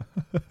granddad.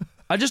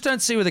 I just don't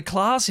see where the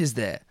class is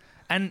there,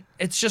 and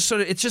it's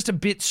just a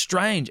bit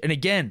strange. And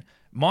again,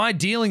 my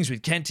dealings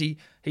with Kenty,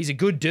 he's a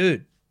good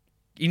dude.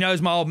 He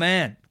knows my old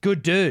man,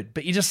 good dude.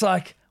 But you're just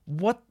like,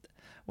 what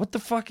the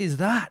fuck is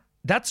that?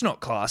 That's not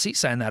classy.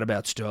 Saying that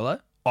about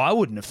Sterlo, I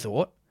wouldn't have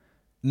thought.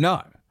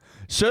 No.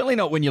 Certainly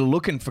not when you're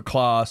looking for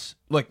class,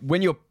 like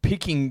when you're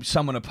picking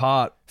someone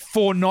apart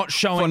for not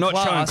showing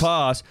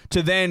class,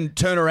 to then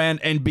turn around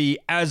and be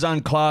as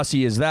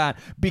unclassy as that,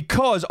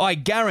 because I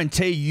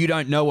guarantee you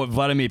don't know what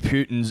Vladimir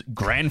Putin's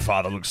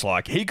grandfather looks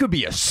like. He could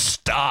be a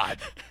stud.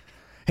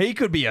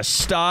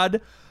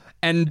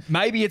 And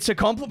maybe it's a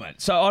compliment.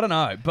 So I don't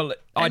know,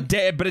 but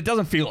but it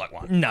doesn't feel like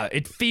one. No,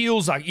 it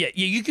feels like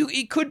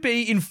it could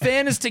be. In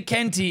fairness to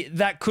Kenty,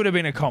 that could have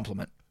been a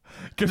compliment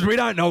because we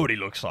don't know what he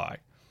looks like.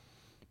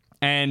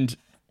 And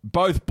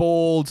both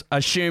bald,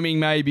 assuming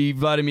maybe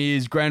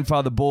Vladimir's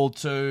grandfather bald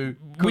too.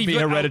 Could be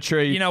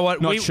hereditary. You know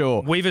what? Not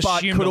sure. We've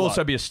assumed but could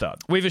also be a stud.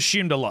 We've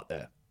assumed a lot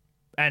there.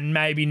 And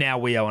maybe now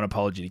we owe an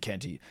apology to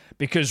Kenty.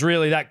 Because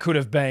really that could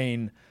have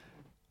been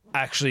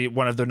actually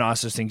one of the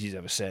nicest things he's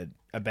ever said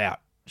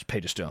about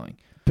Peter Sterling.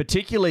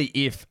 Particularly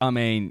if,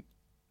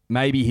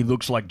 maybe he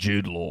looks like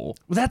Jude Law.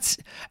 That's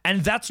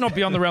not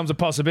beyond the realms of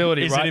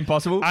possibility, Is right? it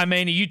impossible? I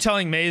mean, are you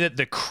telling me that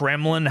the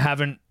Kremlin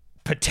haven't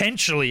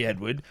potentially,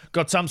 Edward,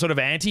 got some sort of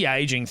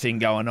anti-aging thing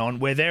going on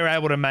where they're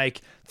able to make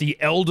the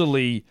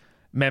elderly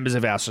members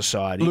of our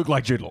society look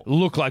like Jude Law.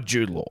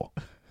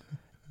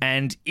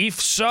 And if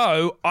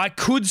so, I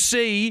could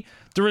see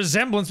the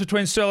resemblance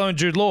between Sterlo and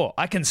Jude Law.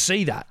 I can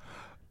see that.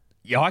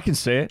 Yeah, I can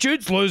see it.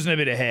 Jude's losing a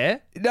bit of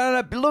hair.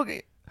 No, but look,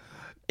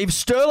 if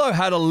Sterlo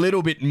had a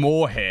little bit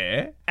more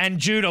hair and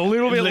Jude a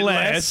little bit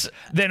less,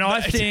 then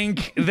I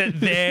think that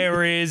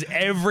there is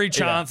every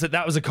chance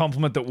that was a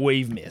compliment that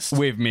we've missed.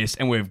 We've missed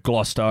and we've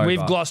glossed over.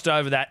 We've glossed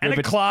over that. And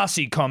a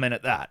classy comment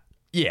at that.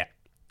 Yeah.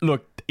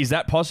 Look, is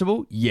that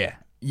possible? Yeah.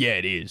 Yeah,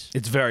 it is.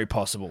 It's very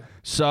possible.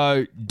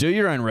 So do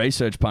your own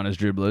research, punters,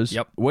 dribblers.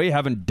 Yep. We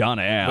haven't done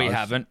ours. We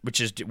haven't, which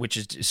is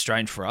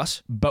strange for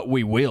us. But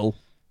we will.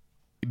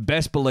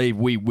 Best believe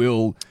we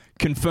will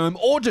confirm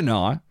or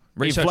deny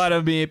if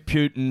Vladimir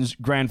Putin's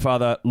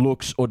grandfather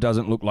looks or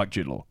doesn't look like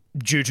Jude Law.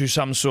 Due to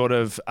some sort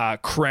of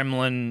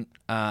Kremlin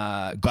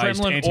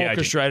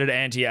orchestrated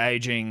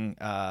anti-aging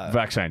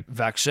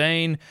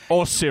vaccine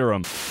or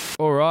serum.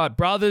 All right,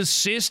 brothers,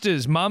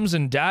 sisters, mums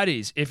and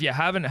daddies, if you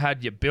haven't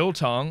had your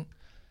biltong,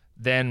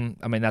 then,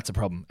 that's a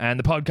problem. And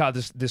the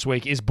podcast this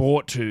week is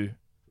brought to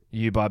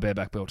you by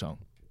Bareback Biltong.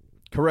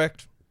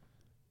 Correct.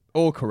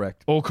 All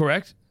correct. All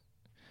correct?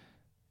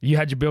 You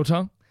had your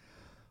biltong?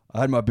 I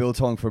had my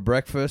biltong for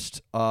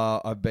breakfast.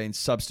 I've been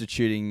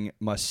substituting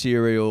my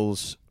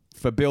cereals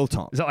for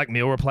biltong. Is that like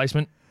meal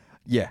replacement?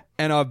 Yeah.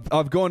 And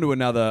I've gone to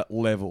another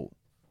level.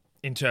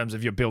 In terms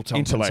of your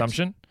biltong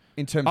consumption?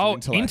 In terms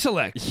of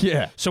intellect.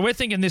 Yeah. So we're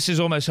thinking this is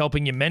almost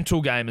helping your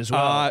mental game as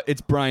well.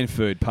 It's brain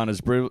food,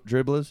 punters,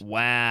 dribblers.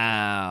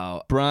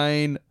 Wow.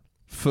 Brain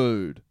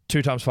food.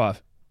 2 times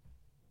 5.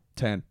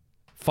 10.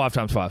 5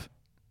 times 5.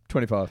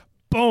 25.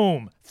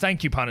 Boom.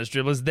 Thank you, punters,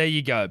 dribblers. There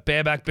you go.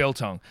 Bareback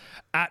Biltong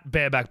at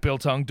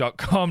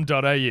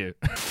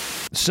barebackbiltong.com.au.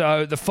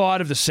 So the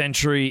fight of the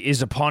century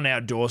is upon our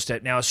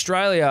doorstep. Now,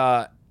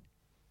 Australia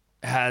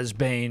has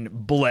been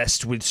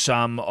blessed with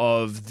some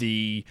of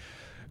the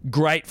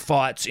great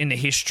fights in the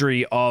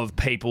history of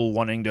people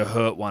wanting to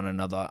hurt one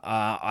another.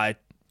 I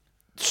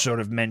sort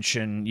of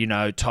mentioned,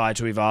 Tai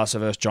Tuivasa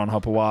versus John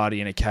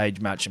Hopewadi in a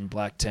cage match in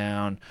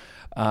Blacktown.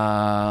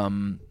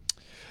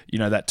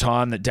 That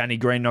time that Danny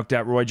Green knocked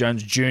out Roy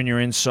Jones Jr.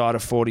 inside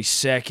of 40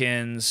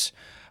 seconds.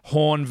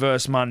 Horn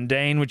versus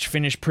Mundine, which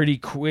finished pretty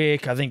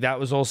quick. I think that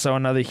was also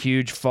another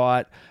huge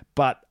fight.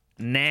 But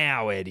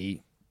now,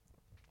 Eddie,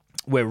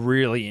 we're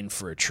really in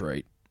for a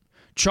treat.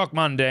 Choc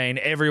Mundine,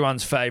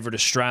 everyone's favourite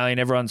Australian,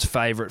 everyone's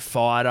favourite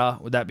fighter.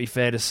 Would that be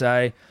fair to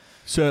say?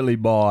 Certainly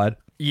mine.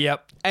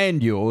 Yep.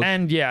 And yours.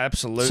 And yeah,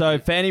 absolutely. So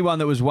for anyone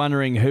that was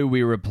wondering who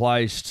we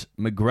replaced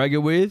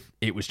McGregor with,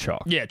 it was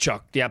Choc. Yeah,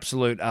 Choc, the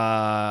absolute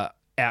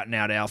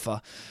out-and-out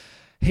alpha.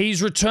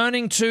 He's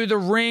returning to the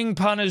ring,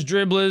 punters,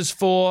 dribblers,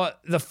 for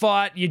the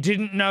fight you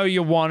didn't know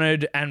you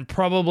wanted and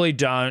probably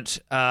don't.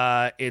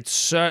 It's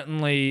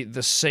certainly the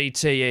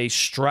CTE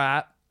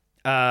strap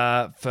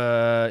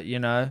for,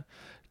 a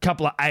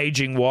couple of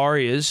aging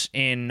warriors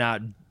in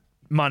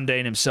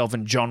Mundine himself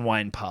and John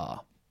Wayne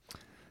Parr.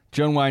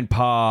 John Wayne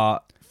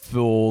Parr,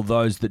 for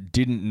those that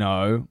didn't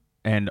know,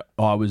 and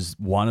I was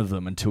one of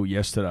them until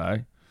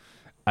yesterday,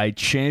 a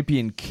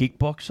champion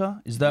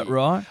kickboxer. Is that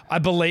right? I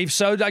believe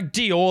so. Like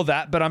Dior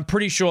that, but I'm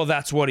pretty sure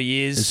that's what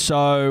he is.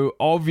 So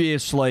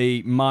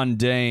obviously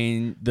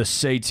Mundine, the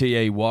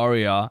CTE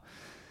warrior,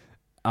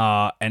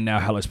 and now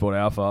Hello Sport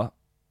Alpha,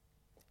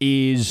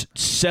 is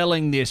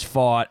selling this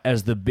fight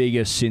as the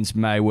biggest since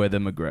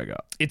Mayweather-McGregor.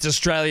 It's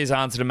Australia's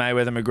answer to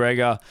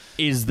Mayweather-McGregor.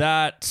 Is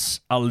that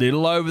a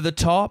little over the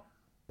top?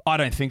 I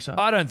don't think so.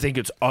 I don't think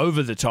it's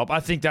over the top. I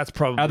think that's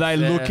probably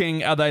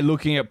Are they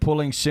looking at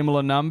pulling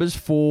similar numbers,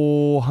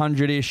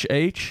 400-ish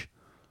each?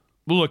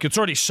 Well, look, it's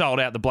already sold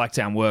out the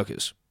Blacktown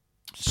Workers.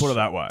 Put it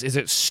that way. Is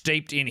it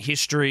steeped in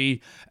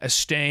history,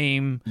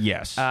 esteem?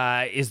 Yes.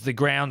 Is the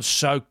ground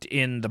soaked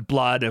in the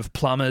blood of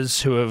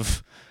plumbers who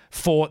have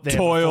fought there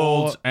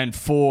toiled before? and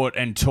fought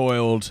and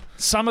toiled.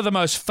 Some of the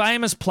most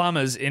famous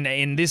plumbers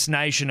in this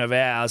nation of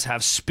ours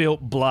have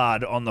spilt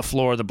blood on the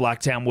floor of the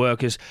Blacktown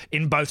Workers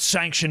in both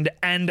sanctioned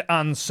and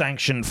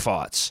unsanctioned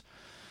fights.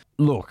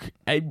 Look,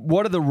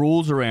 what are the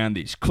rules around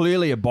this?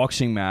 Clearly a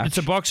boxing match. It's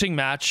a boxing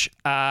match.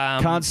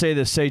 Can't see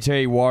the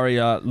CT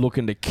Warrior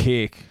looking to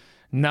kick.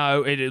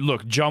 No,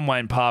 look, John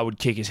Wayne Parr would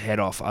kick his head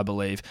off, I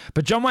believe.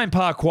 But John Wayne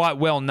Parr quite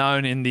well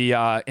known in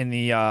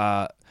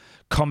the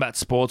combat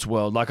sports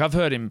world. Like I've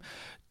heard him.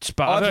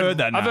 I've heard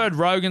that. I've heard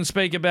Rogan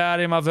speak about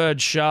him. I've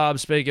heard Sharp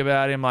speak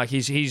about him. Like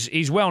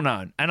he's well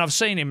known, and I've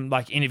seen him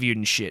like interviewed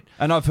and shit.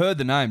 And I've heard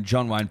the name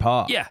John Wayne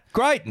Parr. Yeah,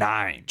 great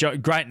name.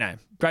 Great name.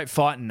 Great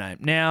fighting name.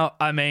 Now,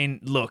 I mean,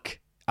 look,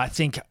 I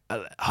think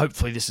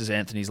hopefully this is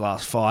Anthony's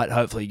last fight.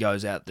 Hopefully he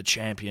goes out the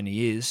champion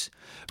he is.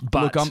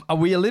 But look, are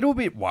we a little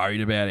bit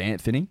worried about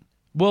Anthony?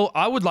 Well,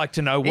 I would like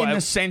to know in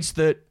the sense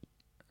that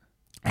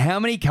how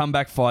many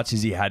comeback fights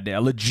has he had now?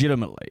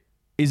 Legitimately.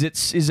 Is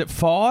it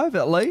 5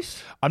 at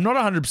least? I'm not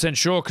 100%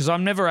 sure because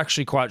I'm never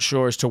actually quite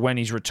sure as to when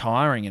he's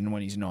retiring and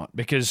when he's not.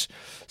 Because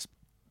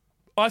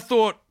I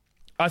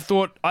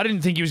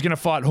didn't think he was going to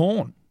fight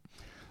Horn.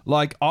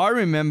 Like I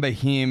remember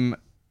him.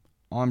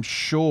 I'm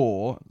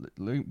sure.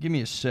 Give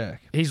me a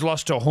sec. He's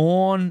lost to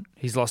Horn.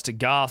 He's lost to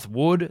Garth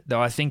Wood,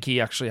 though I think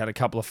he actually had a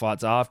couple of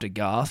fights after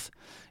Garth.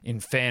 In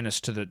fairness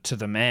to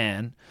the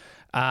man,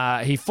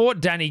 he fought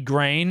Danny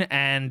Green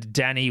and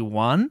Danny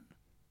won.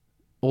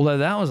 Although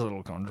that was a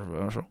little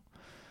controversial.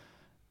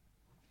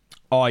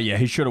 Oh yeah,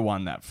 he should have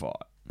won that fight.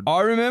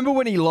 I remember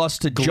when he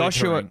lost to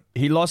Joshua.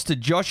 He lost to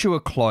Joshua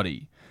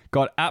Clotty.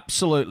 Got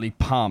absolutely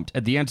pumped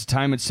at the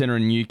Entertainment Centre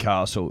in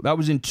Newcastle. That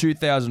was in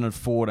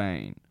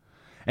 2014.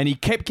 And he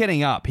kept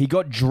getting up. He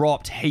got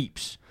dropped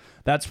heaps.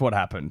 That's what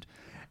happened.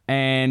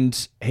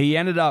 And he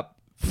ended up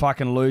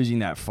fucking losing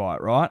that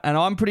fight, right? And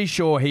I'm pretty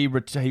sure he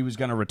was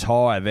going to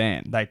retire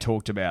then. They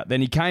talked about. Then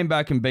he came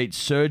back and beat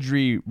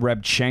Sergey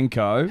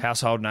Rabchenko.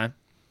 Household name.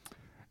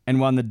 And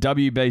won the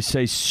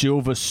WBC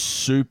Silver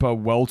Super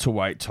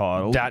Welterweight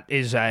title. That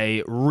is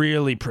a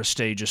really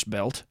prestigious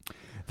belt.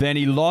 Then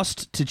he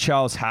lost to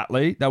Charles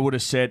Hatley.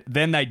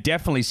 They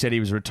definitely said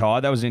he was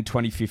retired. That was in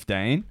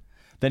 2015.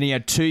 Then he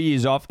had 2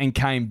 years off and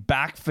came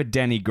back for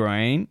Danny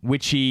Green,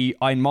 which he,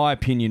 in my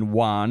opinion,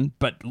 won,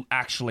 but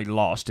actually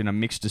lost in a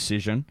mixed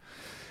decision.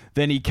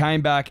 Then he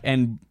came back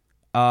and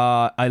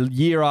a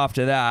year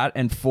after that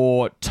and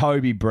fought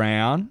Toby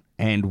Brown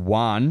and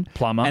won.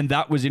 Plumber. And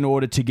that was in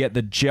order to get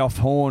the Jeff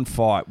Horn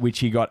fight, which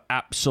he got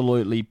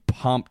absolutely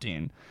pumped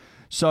in.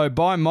 So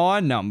by my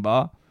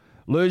number,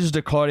 loses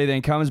to Clotty,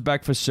 then comes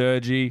back for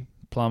Sergi.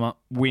 Plumber.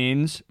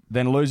 Wins,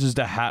 then loses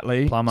to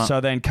Hatley. Plumber.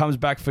 So then comes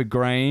back for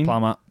Green.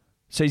 Plumber.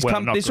 So he's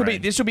this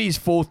will be his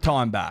 4th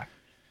time back,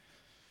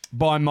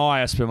 by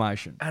my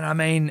estimation. And I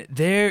mean,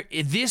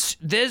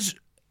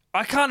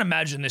 I can't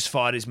imagine this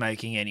fight is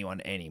making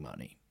anyone any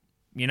money.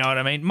 You know what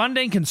I mean?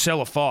 Mundine can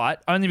sell a fight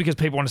only because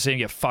people want to see him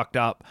get fucked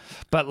up.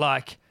 But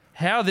like,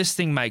 how this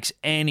thing makes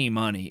any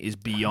money is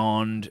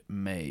beyond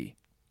me.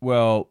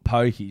 Well,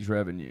 Pokey's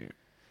revenue.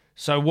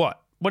 So what?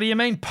 What do you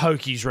mean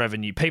Pokey's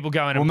revenue? People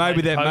going and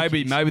maybe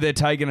they're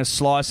taking a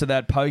slice of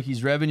that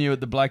Pokey's revenue at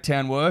the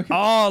Blacktown Workers.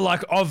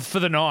 Oh, for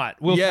the night.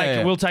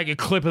 We'll take a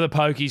clip of the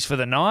Pokies for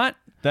the night.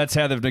 That's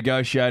how they've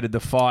negotiated the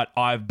fight.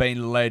 I've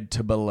been led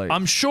to believe.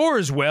 I'm sure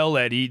as well,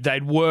 Eddie,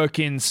 they'd work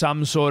in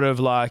some sort of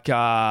like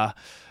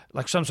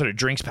some sort of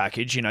drinks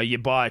package. You know, you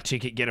buy a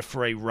ticket, get a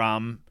free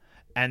rum,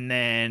 and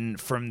then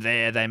from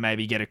there they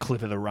maybe get a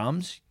clip of the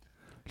rums.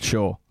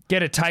 Sure.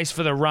 Get a taste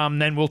for the rum,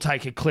 then we'll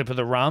take a clip of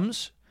the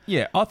rums.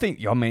 Yeah, I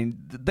mean,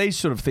 these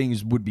sort of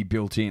things would be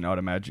built in, I'd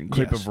imagine.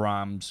 Clip of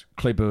rums,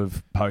 clip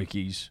of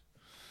Pokies,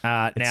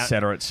 et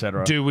cetera, et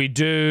cetera.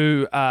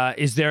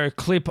 Is there a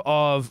clip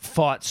of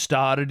fight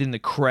started in the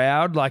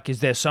crowd? Like,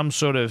 is there some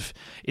sort of,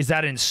 is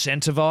that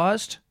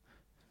incentivized?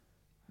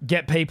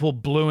 Get people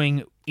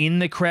bluing in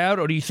the crowd,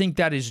 or do you think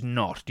that is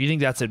not? Do you think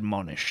that's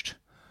admonished?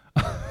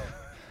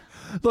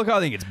 Look, I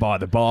think it's by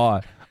the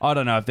by. I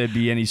don't know if there'd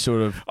be any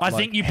sort of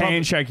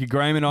handshake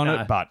agreement on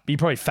it, but you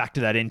probably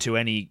factor that into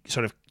any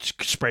sort of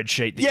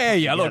spreadsheet.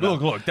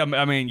 Look.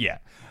 I mean, yeah,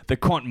 the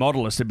quant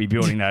modelists would be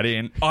building that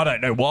in. I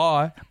don't know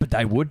why, but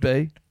they would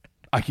be.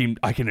 I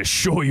can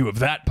assure you of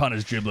that,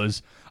 punters,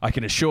 dribblers. I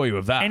can assure you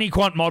of that. Any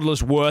quant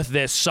modelist worth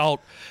their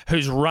salt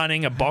who's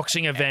running a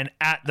boxing event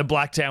at the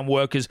Blacktown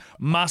Workers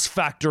must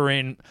factor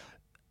in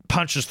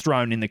punches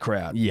thrown in the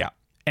crowd. Yeah.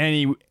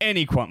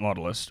 Any quant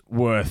modelist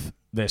worth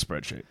their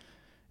spreadsheet.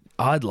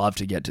 I'd love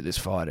to get to this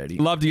fight, Eddie.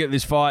 Love to get to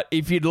this fight.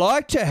 If you'd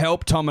like to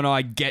help Tom and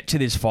I get to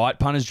this fight,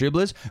 punters,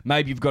 dribblers,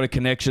 maybe you've got a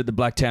connection at the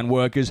Blacktown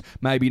Workers.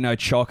 Maybe you know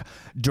Chock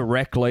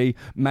directly.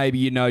 Maybe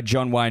you know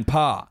John Wayne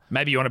Parr.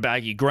 Maybe you want to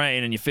bag your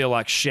green and you feel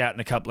like shouting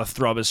a couple of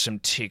throbbers some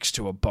ticks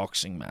to a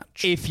boxing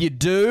match. If you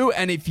do,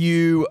 and if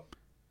you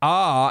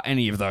are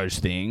any of those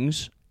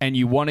things, and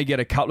you want to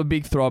get a couple of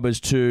big throbbers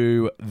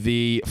to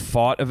the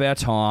fight of our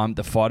time,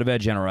 the fight of our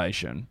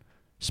generation,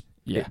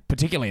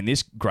 particularly in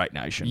this great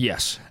nation,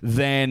 yes,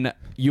 then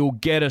you'll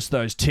get us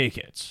those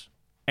tickets.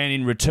 And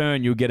in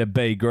return, you'll get a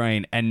B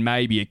green and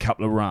maybe a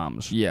couple of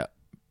rums. Yeah.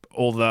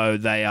 Although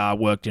they are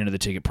worked into the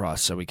ticket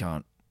price, so we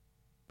can't.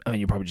 I mean,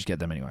 you'll probably just get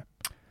them anyway.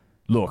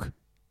 Look,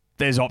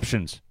 there's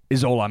options,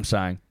 is all I'm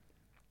saying.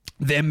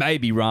 There may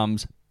be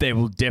rums. There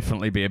will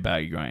definitely be a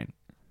baggy green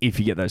if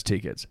you get those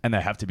tickets. And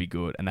they have to be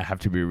good, and they have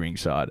to be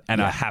ringside,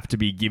 and I have to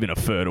be given a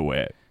fur to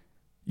wear.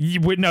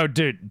 No,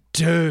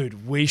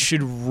 dude, we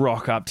should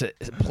rock up to...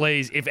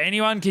 Please, if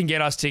anyone can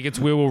get us tickets,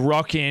 we will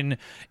rock in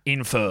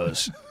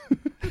furs.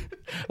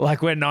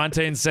 Like we're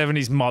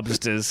 1970s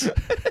mobsters.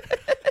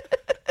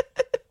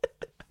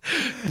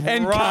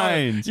 And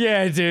canes.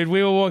 Yeah, dude,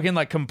 we were walking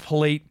like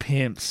complete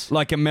pimps.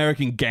 Like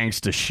American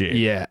gangster shit.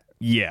 Yeah.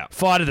 Yeah.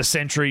 Fight of the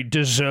Century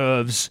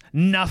deserves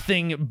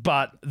nothing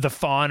but the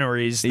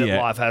fineries that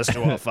life has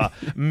to offer.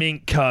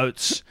 Mink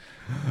coats,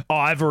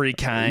 ivory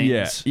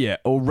canes. Yeah.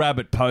 Or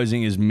rabbit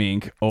posing as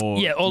mink. Or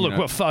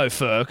we're faux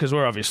fur, because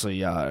we're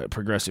obviously a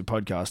progressive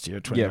podcast here,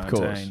 2019. Yeah, of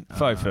course.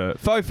 Faux fur.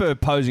 Faux fur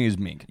posing as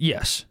mink.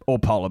 Yes. Or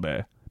polar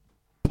bear.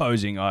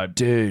 Posing,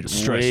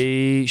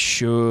 we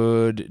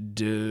should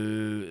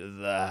do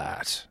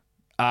that.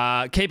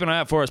 Keep an eye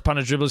out for us,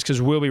 punters, dribblers,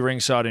 because we'll be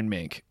ringside in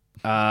mink.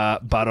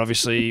 But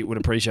obviously would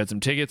appreciate some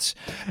tickets.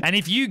 And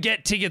if you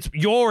get tickets,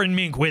 you're in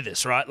mink with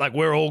us, right? Like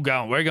we're all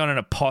going. We're going in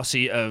a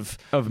posse of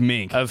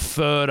mink. Of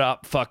furred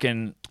up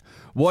fucking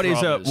What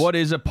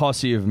is a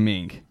posse of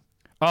mink?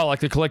 Oh, like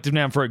the collective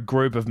noun for a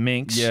group of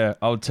minks. Yeah,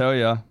 I'll tell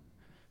you.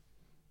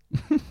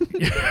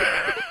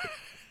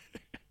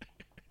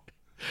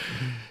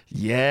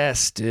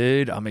 Yes,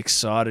 dude. I'm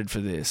excited for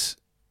this.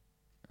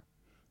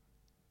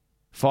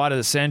 Fight of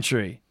the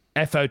Century.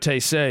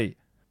 FOTC.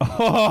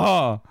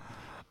 Oh,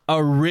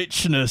 a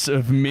richness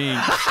of mink.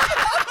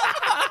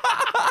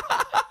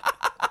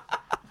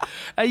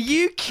 Are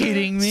you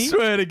kidding me?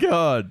 Swear to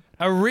God.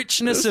 A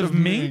richness of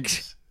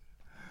mink?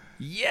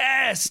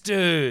 Yes,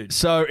 dude.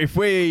 So if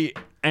we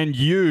and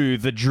you,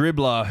 the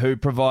dribbler who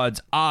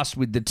provides us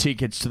with the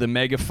tickets to the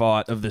mega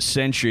fight of the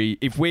century,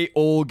 if we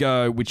all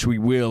go, which we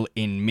will,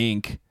 in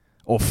mink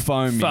or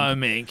faux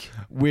mink,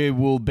 we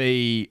will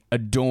be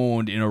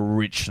adorned in a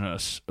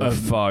richness of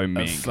faux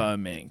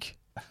mink.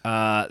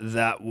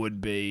 That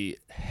would be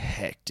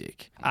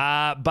hectic.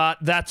 But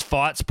that's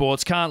fight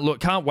sports.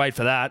 Can't wait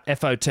for that.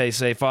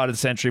 FOTC, Fight of the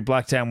Century,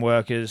 Blacktown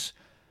Workers.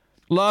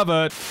 Love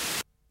it.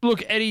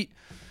 Look, Eddie,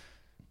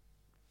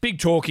 big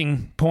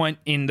talking point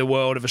in the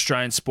world of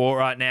Australian sport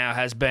right now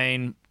has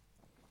been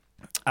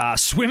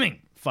swimming,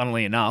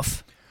 funnily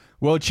enough.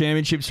 World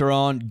Championships are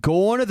on.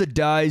 Gone are the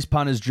days,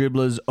 punters,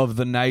 dribblers, of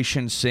the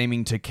nation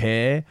seeming to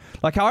care.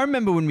 Like, I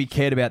remember when we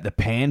cared about the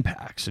Pan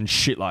Packs and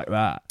shit like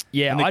that.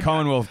 Yeah, and the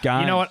Commonwealth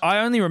Games. You know what? I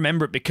only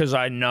remember it because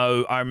I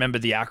remember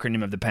the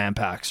acronym of the Pan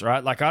Packs,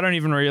 right? Like, I don't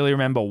even really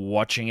remember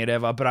watching it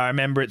ever, but I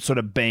remember it sort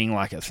of being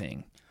like a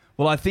thing.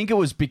 Well, I think it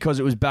was because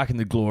it was back in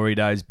the glory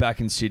days, back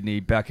in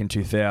Sydney, back in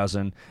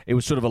 2000. It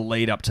was sort of a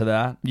lead up to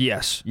that.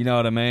 Yes. You know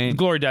what I mean? The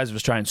glory days of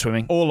Australian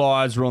swimming. All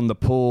eyes were on the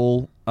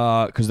pool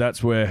because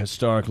that's where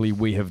historically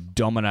we have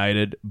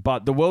dominated.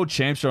 But the world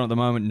champs are on at the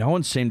moment. No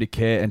one seemed to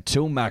care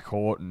until Mac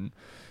Horton,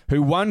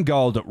 who won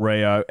gold at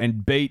Rio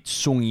and beat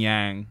Sun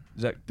Yang.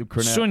 Is that the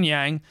correct? Sun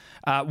Yang.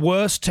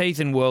 Worst teeth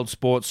in world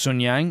sports, Sun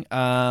Yang.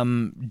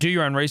 Do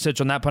your own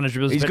research on that, punters.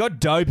 He's got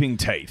doping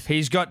teeth.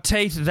 He's got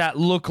teeth that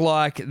look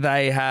like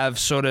they have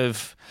sort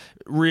of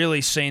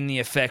really seen the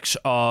effects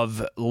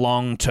of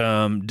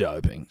long-term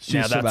doping.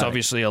 Now, that's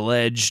obviously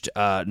alleged,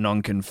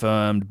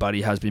 non-confirmed, but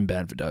he has been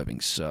banned for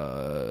doping.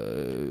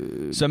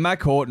 So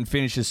Mac Horton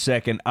finishes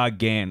second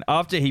again.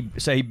 After he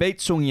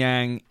beat Sun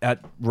Yang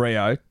at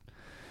Rio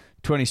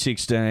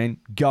 2016,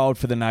 gold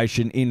for the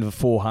nation in the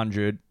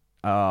 400.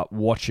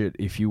 Watch it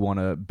if you want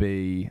to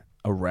be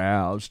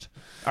aroused.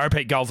 I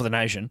repeat, gold for the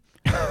nation.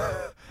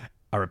 I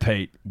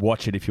repeat,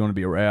 watch it if you want to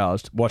be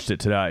aroused. Watched it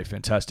today.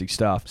 Fantastic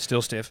stuff.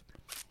 Still stiff.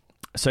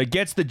 So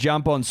gets the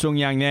jump on Sun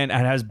Yang then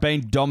and has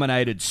been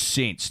dominated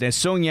since. Now,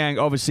 Sun Yang,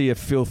 obviously a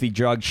filthy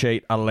drug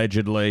cheat,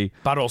 allegedly.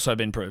 But also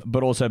been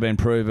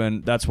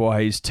proven. That's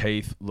why his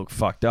teeth look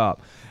fucked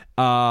up.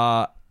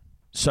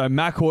 So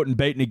Mac Horton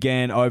beaten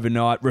again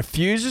overnight.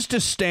 Refuses to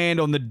stand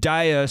on the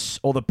dais,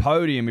 or the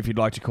podium, if you'd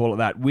like to call it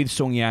that, with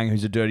Sun Yang,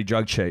 who's a dirty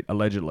drug cheat,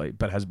 allegedly,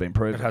 but has been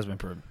proven. It has been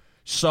proven.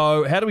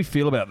 So how do we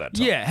feel about that,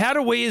 Tom? Yeah, how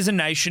do we as a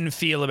nation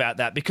feel about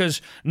that?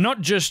 Because not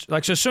just,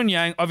 so Sun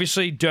Yang,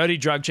 obviously dirty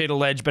drug cheat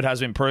alleged but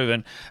has been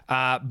proven,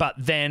 but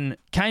then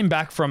came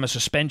back from a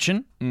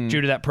suspension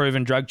due to that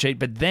proven drug cheat,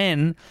 but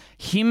then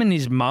him and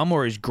his mum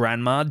or his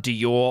grandma,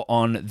 Dior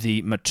on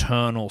the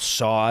maternal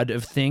side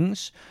of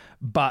things,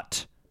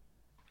 but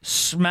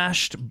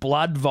smashed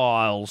blood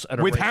vials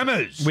at With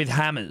hammers. With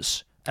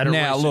hammers.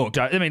 Now, look.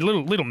 I mean,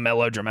 little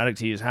melodramatic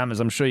to use hammers.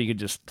 I'm sure you could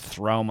just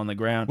throw them on the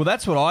ground. Well,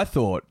 that's what I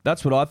thought.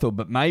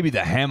 But maybe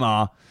the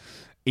hammer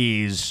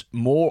is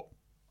more,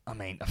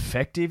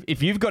 effective.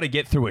 If you've got to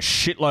get through a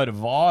shitload of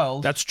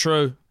vials. That's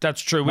true.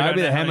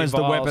 Maybe the hammer's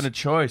the weapon of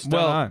choice. Don't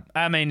know.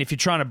 I mean, if you're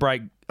trying to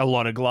break a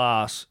lot of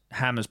glass,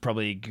 hammer's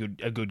probably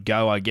a good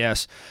go, I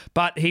guess.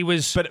 But he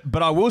was.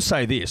 But I will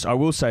say this.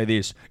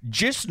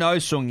 Just know,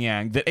 Sun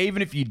Yang, that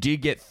even if you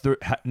did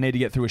need to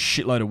get through a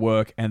shitload of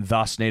work and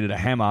thus needed a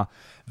hammer,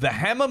 the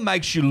hammer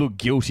makes you look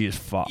guilty as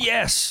fuck.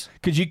 Yes.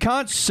 Because you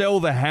can't sell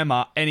the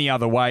hammer any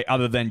other way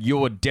other than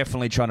you're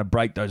definitely trying to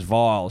break those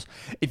vials.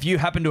 If you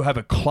happen to have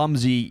a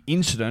clumsy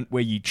incident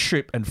where you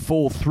trip and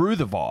fall through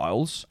the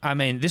vials. I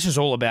mean, this is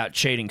all about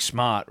cheating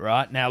smart,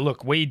 right? Now,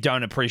 look, we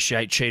don't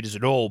appreciate cheaters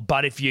at all,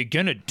 but if you're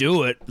going to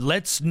do it,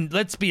 let's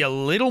be a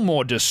little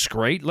more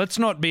discreet. Let's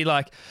not be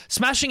like,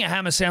 smashing a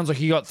hammer sounds like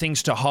you got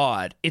things to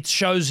hide. It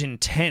shows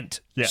intent,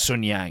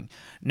 Sun Yang.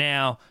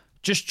 Now,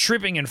 just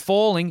tripping and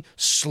falling,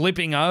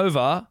 slipping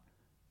over.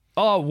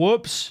 Oh,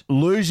 whoops.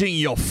 Losing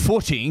your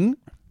footing,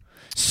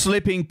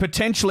 slipping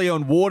potentially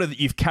on water that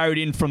you've carried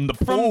in from the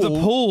pool. From the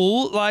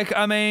pool,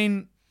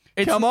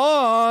 Come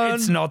on.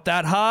 It's not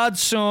that hard,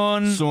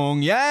 Sun.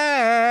 Sun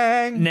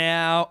Yang.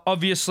 Now,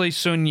 obviously,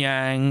 Sun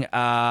Yang.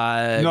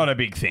 Not a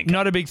big thinker.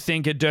 Not a big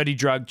thinker. Dirty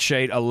drug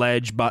cheat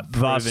alleged, but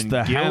proven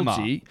the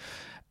guilty.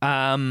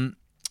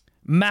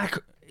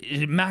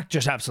 Mac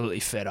just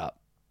absolutely fed up.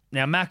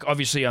 Now, Mac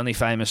obviously only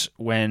famous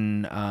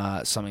when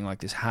something like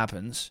this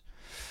happens.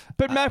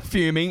 But Mac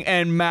fuming,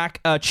 and Mac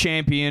a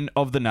champion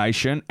of the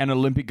nation and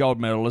Olympic gold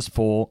medalist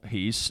for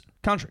his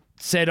country.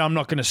 Said, I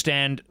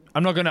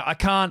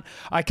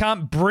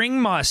can't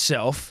bring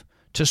myself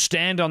to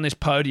stand on this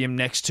podium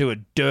next to a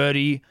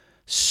dirty,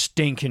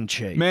 stinking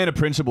cheat. Man of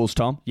principles,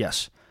 Tom.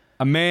 Yes.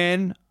 A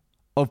man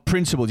of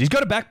principles. He's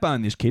got a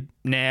backbone, this kid.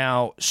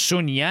 Now,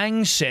 Sun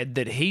Yang said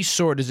that he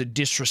saw it as a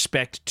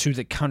disrespect to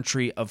the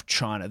country of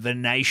China, the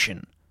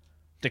nation.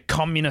 The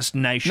communist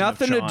nation of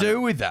China. Nothing to do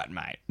with that,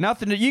 mate.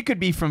 You could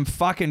be from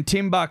fucking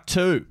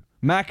Timbuktu.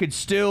 Mac could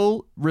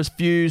still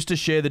refuse to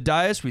share the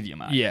dais with you,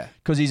 mate. Yeah.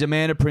 Because he's a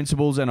man of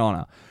principles and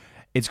honour.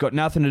 It's got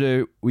nothing to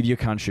do with your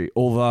country,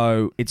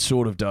 although it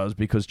sort of does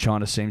because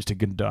China seems to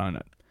condone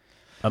it,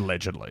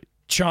 allegedly.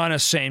 China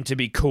seemed to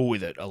be cool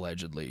with it,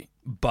 allegedly.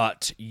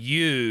 But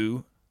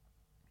you,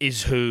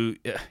 Sun,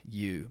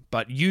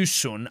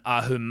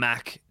 are who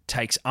Mac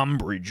takes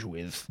umbrage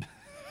with.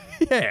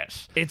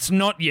 Yes. It's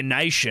not your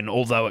nation,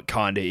 although it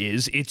kind of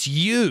is. It's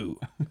you.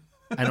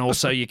 And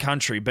also your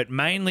country, but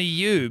mainly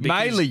you.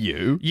 Mainly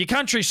you. Your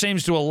country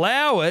seems to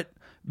allow it,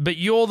 but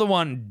you're the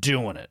one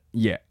doing it.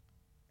 Yeah.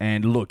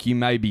 And look, you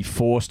may be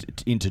forced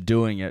into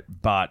doing it,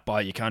 but...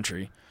 By your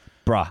country.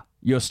 Bruh,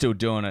 you're still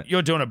doing it.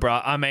 You're doing it,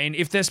 bruh. I mean,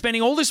 if they're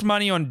spending all this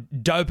money on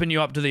doping you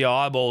up to the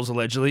eyeballs,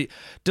 allegedly,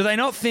 do they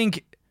not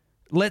think,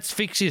 let's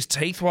fix his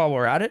teeth while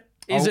we're at it?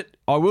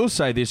 I will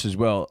say this as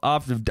well.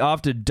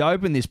 After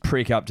doping this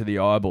prick up to the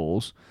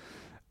eyeballs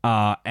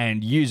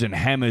and using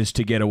hammers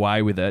to get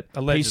away with it,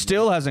 allegedly. He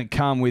still hasn't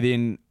come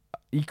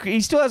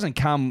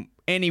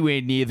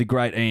anywhere near the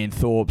great Ian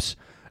Thorpe's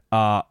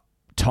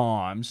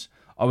times.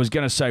 I was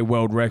going to say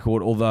world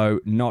record, although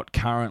not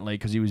currently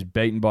because he was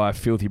beaten by a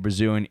filthy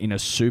Brazilian in a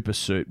super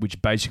suit, which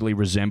basically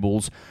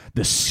resembles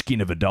the skin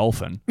of a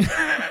dolphin.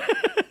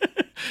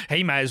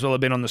 He may as well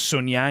have been on the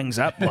Sun Yangs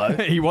up,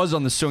 though. He was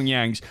on the Sun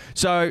Yangs.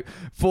 So,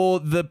 for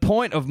the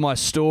point of my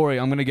story,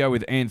 I'm going to go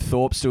with Ian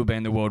Thorpe still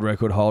being the world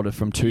record holder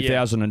from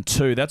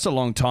 2002. Yeah. That's a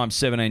long time,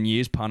 17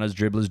 years, punters,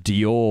 dribblers,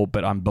 Dior,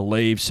 but I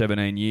believe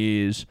 17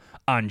 years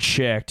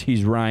unchecked.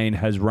 His reign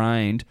has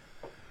reigned.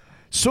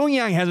 Sun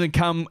Yang hasn't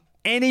come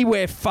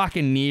anywhere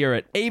fucking near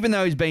it, even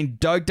though he's been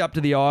doped up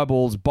to the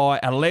eyeballs by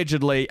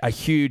allegedly a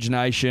huge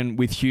nation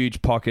with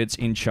huge pockets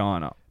in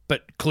China.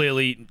 But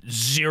clearly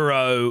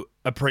zero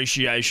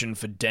appreciation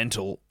for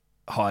dental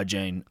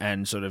hygiene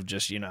and sort of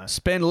just,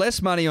 Spend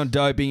less money on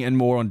doping and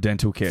more on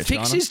dental care.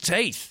 Fix China. his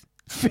teeth.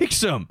 Fix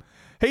them.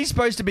 He's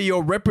supposed to be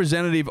your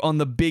representative on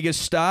the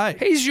biggest stage.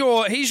 He's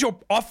your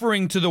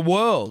offering to the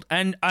world.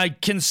 And I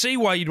can see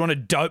why you'd want to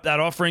dope that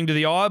offering to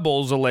the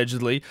eyeballs,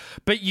 allegedly.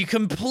 But you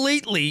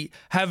completely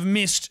have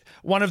missed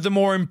one of the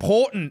more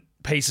important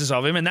pieces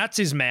of him, and that's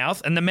his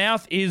mouth. And the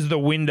mouth is the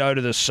window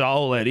to the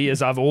soul, Eddie,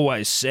 as I've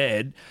always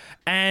said.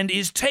 And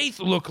his teeth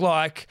look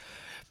like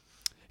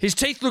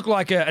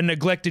a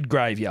neglected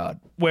graveyard,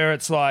 where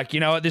it's like,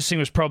 this thing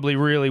was probably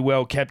really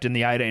well kept in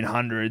the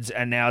 1800s,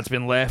 and now it's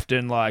been left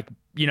and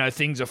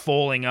things are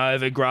falling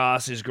over,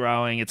 grass is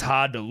growing, it's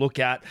hard to look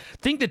at. I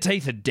think the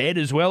teeth are dead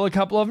as well, a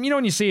couple of them.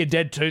 When you see a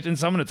dead tooth in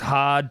someone, it's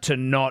hard to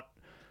not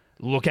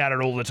look at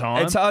it all the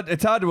time. It's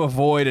hard to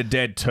avoid a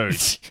dead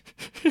tooth.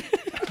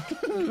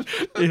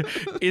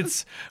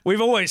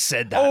 We've always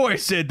said that.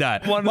 Always said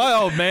that. My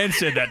old man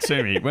said that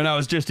to me when I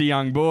was just a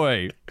young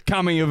boy.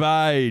 Coming of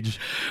age.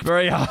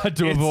 Very hard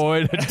to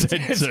avoid a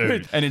dead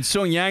tooth. And in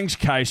Sung Yang's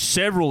case,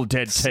 several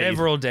dead teeth.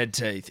 Several dead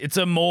teeth. It's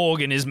a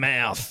morgue in his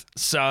mouth.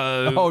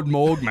 So Old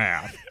morgue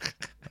mouth.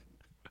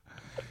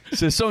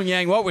 So Sung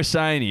Yang, what we're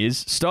saying is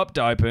stop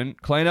doping,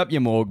 clean up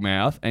your morgue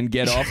mouth, and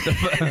get off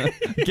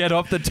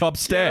the top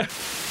step.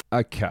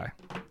 Okay.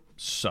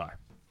 So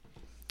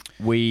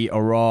we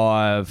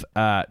arrive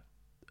at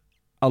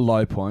a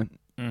low point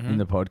in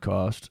the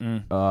podcast.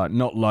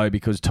 Not low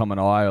because Tom and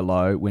I are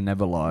low. We're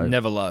never low.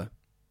 Never low.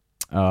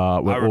 I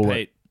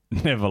repeat.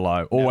 Never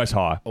low. Always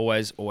high.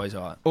 Always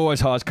high. Always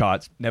high as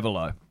kites. Never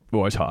low.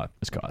 Always high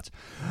as kites.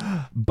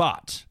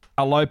 But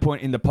a low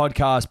point in the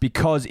podcast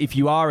because if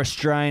you are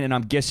Australian, and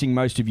I'm guessing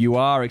most of you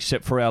are,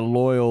 except for our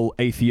loyal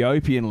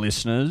Ethiopian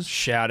listeners.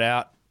 Shout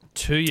out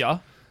to ya.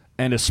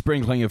 And a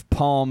sprinkling of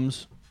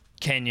Poms.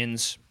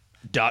 Kenyans.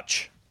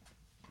 Dutch.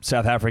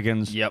 South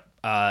Africans. Yep.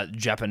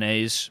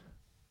 Japanese.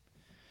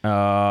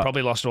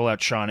 Probably lost all our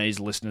Chinese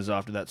listeners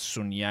after that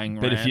Sun Yang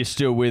But rant. if you're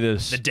still with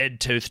us... The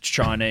dead-toothed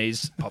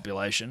Chinese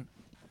population.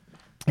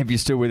 If you're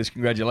still with us,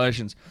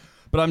 congratulations.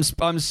 But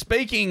I'm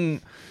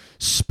speaking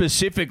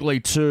specifically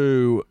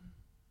to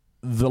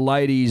the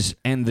ladies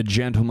and the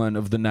gentlemen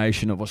of the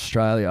nation of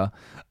Australia.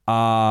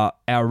 Our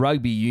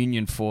rugby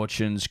union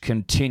fortunes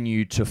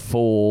continue to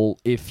fall.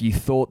 If you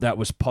thought that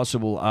was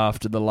possible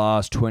after the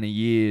last 20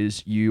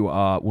 years, you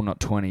are... Well, not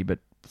 20, but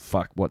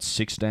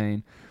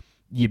 16?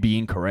 You'd be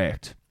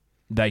incorrect.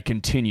 They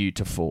continue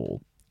to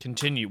fall.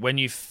 Continue when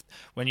you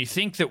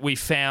think that we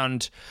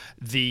found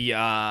the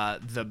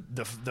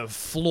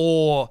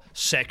floor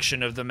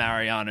section of the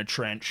Mariana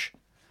Trench,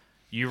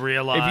 you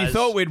realise if you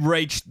thought we'd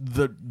reached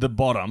the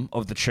bottom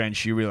of the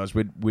trench, you realise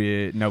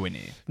we're nowhere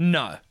near.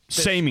 No,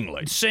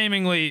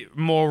 seemingly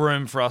more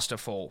room for us to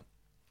fall.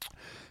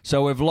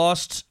 So we've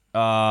lost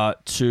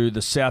to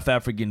the South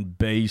African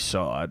B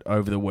side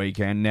over the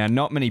weekend. Now,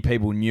 not many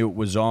people knew it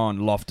was on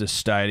Loftus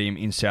Stadium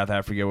in South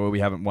Africa, where we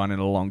haven't won in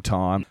a long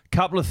time.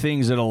 Couple of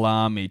things that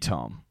alarm me,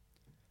 Tom.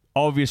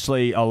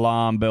 Obviously,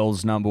 alarm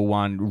bells number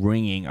one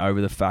ringing over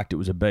the fact it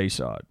was a B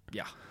side.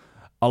 Yeah.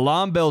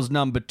 Alarm bells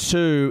number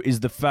two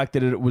is the fact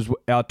that it was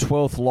our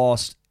 12th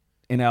loss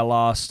in our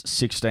last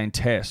 16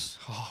 tests.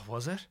 Oh,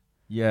 was it?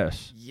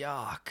 Yes.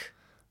 Yuck.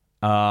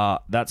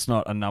 That's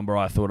not a number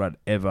I thought I'd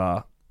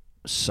ever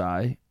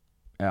say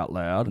out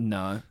loud.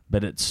 No.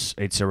 But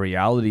it's a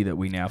reality that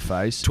we now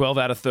face. 12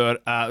 out of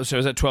 30. So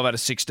is that 12 out of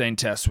 16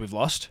 tests we've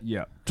lost?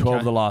 Yeah. 12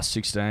 of the last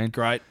 16.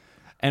 Great.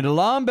 And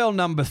alarm bell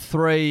number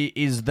 3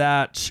 is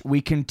that we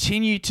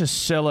continue to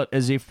sell it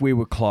as if we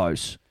were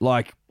close.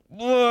 Like,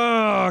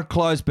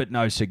 close but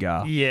no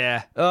cigar.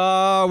 Yeah.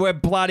 Oh, we're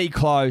bloody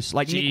close.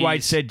 Like Jeez. Nick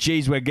White said,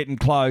 geez, we're getting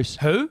close.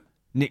 Who?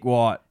 Nick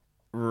White.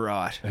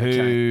 Right. Who?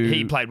 Okay.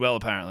 He played well,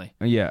 apparently.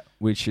 Yeah,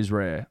 which is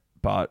rare.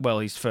 But well,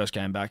 his first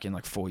game back in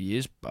like 4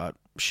 years, but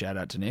shout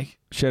out to Nick.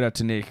 Shout out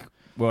to Nick.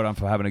 Well done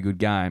for having a good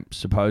game,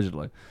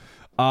 supposedly.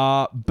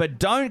 But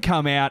don't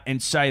come out and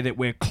say that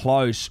we're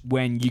close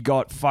when you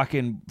got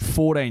fucking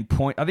 14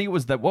 points. I think it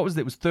was that. What was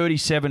it? It was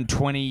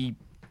 37-20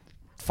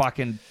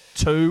 fucking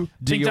 2.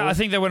 I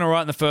think they went all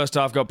right in the first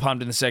half, got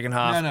pumped in the second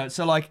half. No.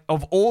 So, like,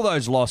 of all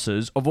those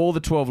losses, of all the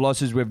 12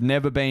 losses, we've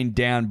never been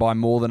down by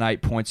more than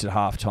 8 points at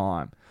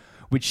halftime,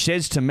 which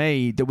says to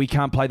me that we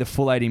can't play the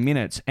full 80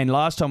 minutes. And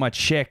last time I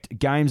checked,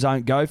 games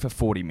don't go for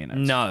 40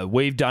 minutes. No,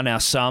 we've done our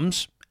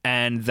sums,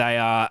 and they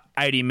are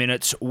 80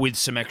 minutes with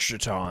some extra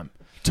time.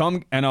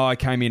 Tom and I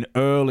came in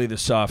early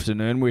this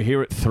afternoon. We're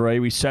here at 3.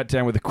 We sat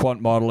down with a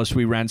quant modelist.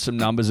 We ran some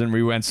numbers and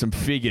we ran some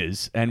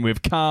figures. And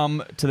we've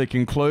come to the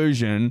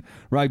conclusion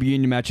rugby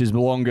union match is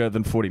longer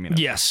than 40 minutes.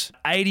 Yes.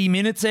 80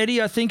 minutes,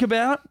 Eddie, I think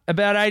about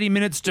 80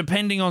 minutes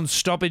depending on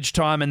stoppage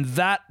time. And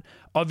that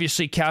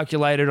obviously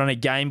calculated on a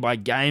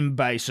game-by-game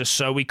basis,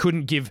 so we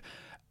couldn't give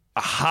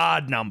a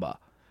hard number.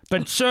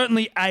 But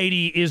certainly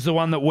 80 is the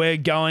one that we're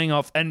going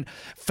off, and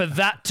for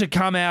that to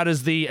come out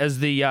as the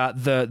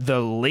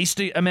least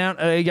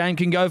amount a game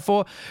can go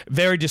for,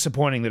 very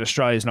disappointing that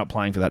Australia's not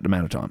playing for that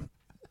amount of time.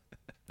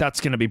 That's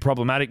going to be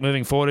problematic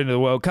moving forward into the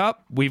World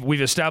Cup.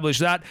 We've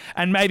established that,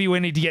 and maybe we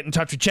need to get in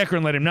touch with Checker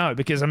and let him know,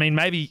 because I mean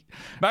maybe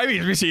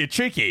he's missing a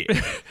trick here.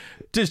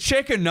 Does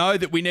Checker know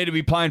that we need to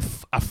be playing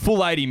a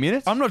full 80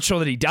 minutes? I'm not sure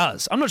that he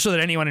does. I'm not sure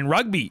that anyone in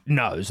rugby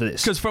knows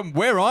this. Because from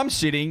where I'm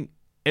sitting,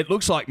 it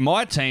looks like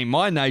my team,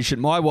 my nation,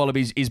 my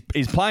Wallabies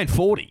is playing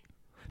 40.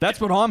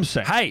 That's what I'm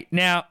saying. Hey,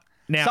 now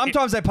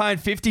sometimes they're playing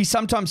 50,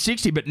 sometimes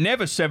 60, but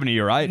never 70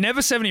 or 80.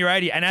 Never 70 or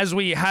 80. And as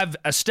we have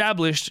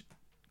established,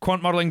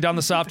 quant modelling done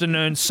this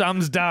afternoon,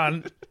 sums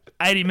done,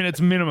 80 minutes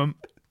minimum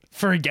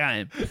for a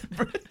game.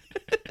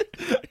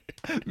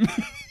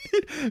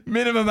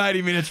 Minimum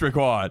 80 minutes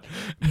required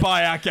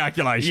by our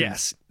calculations.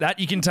 Yes, that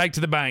you can take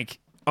to the bank.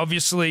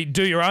 Obviously,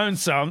 do your own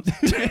sum.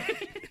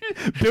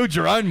 Build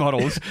your own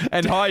models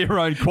and hire your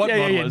own quant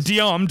models.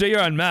 Diom, do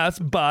your own maths,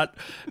 but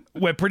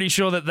we're pretty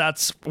sure that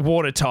that's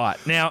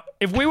watertight. Now,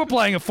 if we were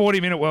playing a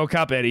 40-minute World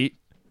Cup, Eddie,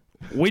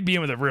 we'd be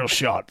in with a real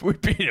shot.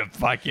 We'd be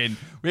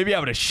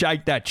able to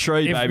shake that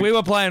tree, If baby. we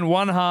were playing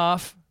one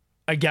half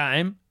a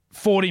game,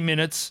 40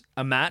 minutes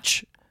a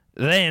match,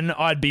 then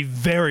I'd be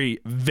very,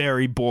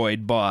 very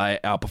buoyed by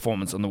our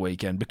performance on the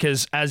weekend.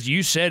 Because, as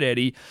you said,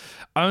 Eddie,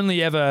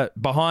 only ever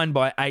behind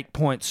by 8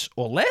 points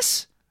or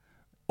less.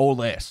 Or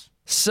less.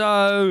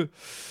 So...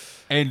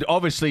 And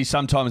obviously,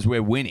 sometimes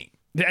we're winning.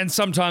 And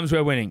sometimes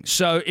we're winning.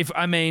 So,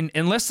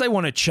 unless they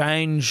want to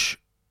change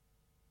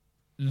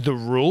the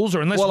rules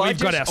or unless we've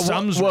got our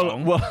sums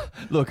wrong. Well,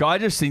 look, I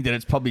just think that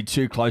it's probably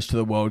too close to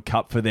the World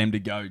Cup for them to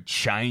go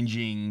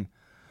changing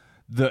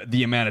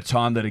the amount of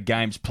time that a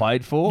game's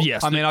played for.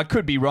 Yes. I mean, I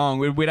could be wrong.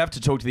 We'd have to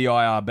talk to the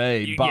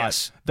IRB,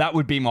 but that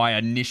would be my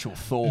initial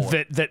thought.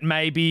 That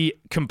maybe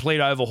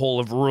complete overhaul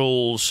of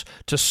rules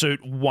to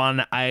suit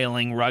one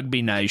ailing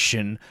rugby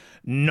nation,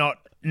 not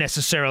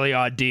necessarily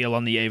ideal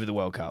on the eve of the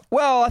World Cup.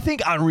 Well, I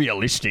think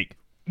unrealistic.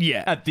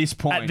 Yeah. At this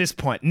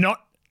point.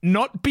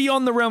 Not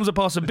beyond the realms of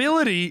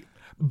possibility,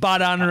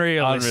 but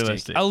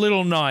unrealistic. A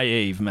little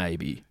naive,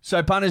 maybe.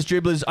 So, punters,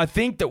 dribblers, I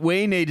think that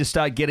we need to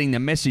start getting the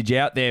message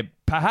out there,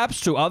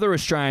 perhaps to other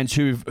Australians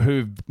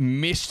who've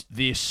missed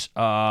this,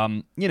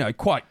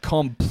 quite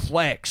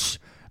complex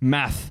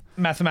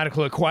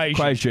mathematical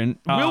equation.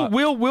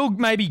 We'll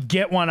maybe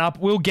get one up.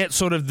 We will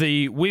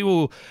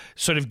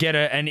sort of get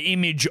an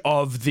image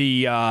of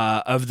the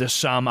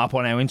sum up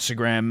on our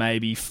Instagram,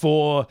 maybe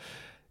for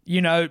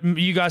you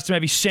guys to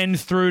maybe send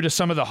through to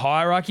some of the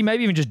hierarchy,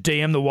 maybe even just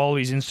DM the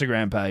Wallabies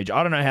Instagram page.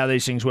 I don't know how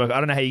these things work. I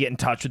don't know how you get in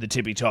touch with the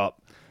tippy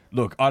top.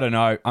 Look, I don't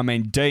know. I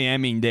mean,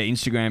 DMing their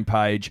Instagram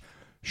page,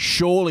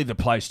 surely the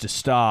place to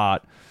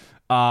start.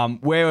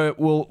 Where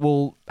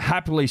we'll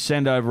happily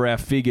send over our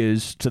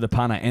figures to the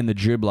punter and the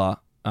dribbler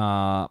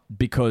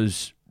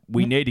because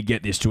we need to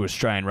get this to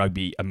Australian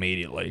rugby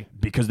immediately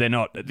because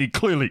they're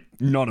clearly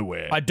not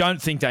aware. I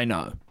don't think they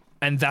know,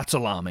 and that's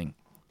alarming.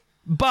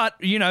 But,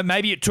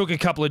 maybe it took a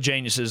couple of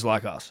geniuses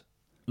like us.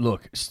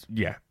 Look,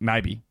 yeah,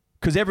 maybe.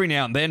 Because every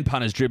now and then,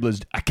 punters,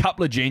 dribblers, a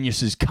couple of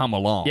geniuses come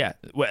along. Yeah,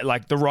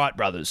 like the Wright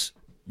brothers.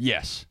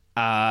 Yes.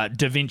 Da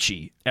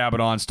Vinci. Albert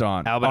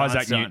Einstein.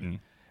 Isaac Newton.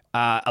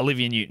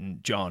 Olivia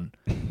Newton-John.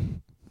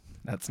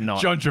 That's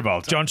not... John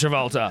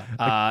Travolta.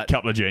 A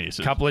couple of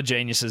geniuses. Couple of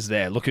geniuses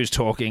there. Look Who's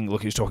Talking.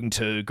 Look Who's Talking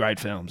 2. Great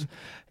films.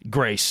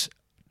 Grease.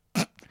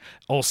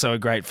 Also a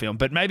great film.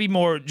 But maybe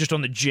more just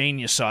on the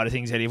genius side of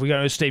things, Eddie. If we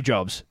go to Steve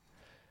Jobs.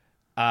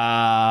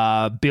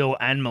 Bill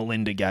and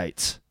Melinda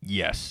Gates.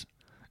 Yes.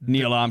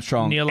 Neil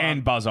Armstrong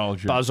and Buzz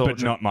Aldrin.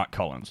 But not Mark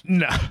Collins.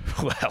 No.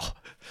 Well,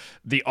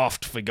 the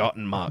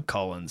oft-forgotten Mark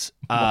Collins.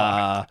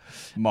 Mike.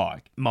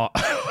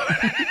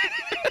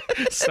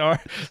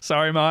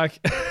 Sorry, Mike.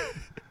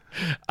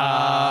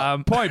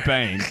 Point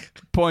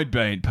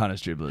being,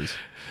 punters, dribblers.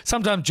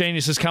 Sometimes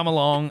geniuses come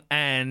along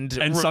and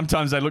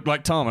sometimes they look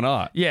like Tom and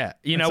I. Yeah,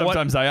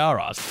 sometimes they are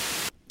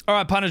us. All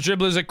right, punters,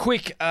 dribblers, a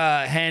quick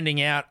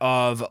handing out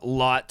of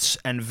lights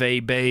and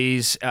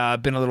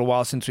VBs. Been a little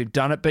while since we've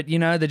done it, but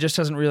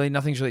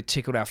nothing's really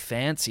tickled our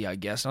fancy, I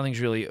guess. Nothing's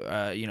really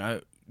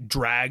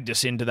dragged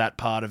us into that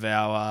part of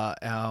our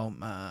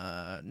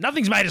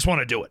nothing's made us want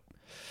to do it.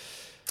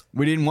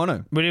 We didn't want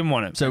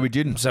to. So we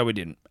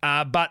didn't.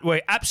 But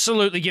we're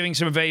absolutely giving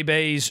some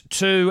VBs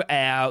to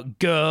our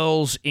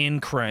girls in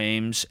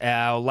creams,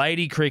 our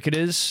lady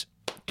cricketers.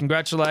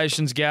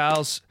 Congratulations,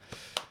 gals.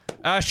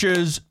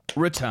 Ashes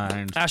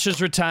retained.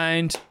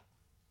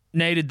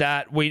 Needed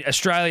that.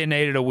 Australia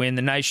needed a win.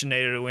 The nation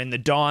needed a win. The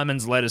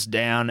Diamonds let us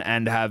down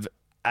and have,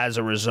 as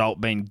a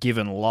result, been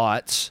given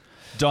lights.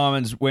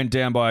 Diamonds went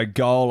down by a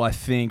goal, I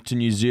think, to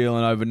New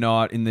Zealand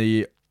overnight in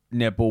the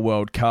Netball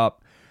World Cup.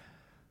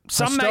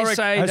 Some may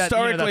say that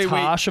that's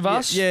harsh of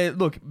us. Yeah,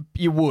 look,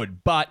 you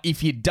would. But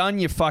if you'd done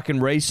your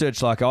fucking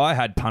research like I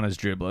had, punters,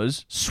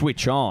 dribblers,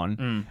 switch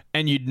on,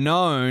 and you'd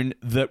known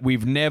that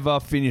we've never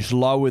finished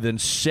lower than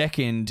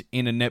second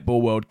in a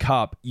Netball World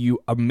Cup, you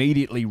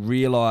immediately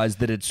realise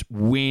that it's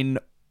win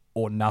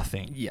or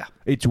nothing. Yeah.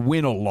 It's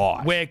win or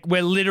life.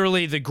 We're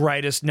literally the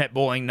greatest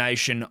netballing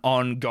nation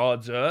on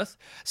God's earth.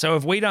 So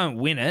if we don't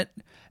win it,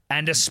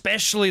 and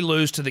especially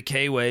lose to the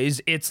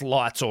Kiwis, it's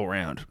lights all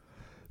round.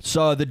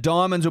 So the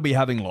Diamonds will be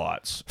having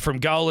lights. From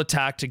goal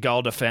attack to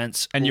goal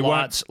defence. And you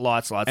lights.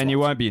 And you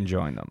won't be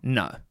enjoying them.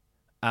 No.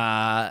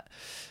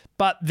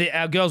 But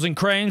our girls in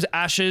creams,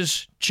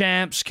 Ashes,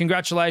 champs,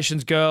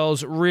 congratulations,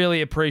 girls.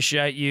 Really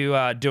appreciate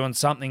you doing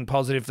something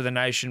positive for the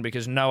nation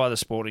because no other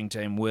sporting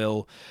team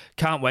will.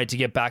 Can't wait to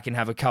get back and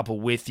have a couple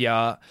with you.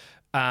 Go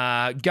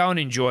and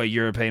enjoy a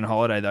European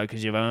holiday, though,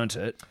 because you've earned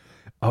it.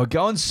 Oh,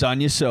 go and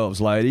sun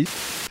yourselves,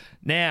 ladies.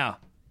 Now,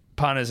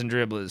 punters and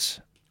dribblers.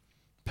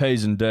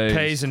 P's and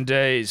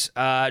D's.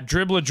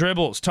 Dribbler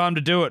dribbles. Time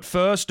to do it.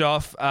 First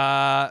off,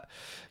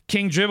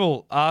 King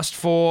Dribble asked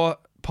for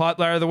Pipe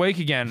Layer of the Week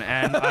again,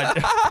 and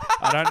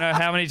I don't know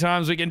how many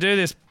times we can do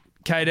this.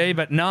 KD,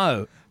 but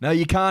no. No,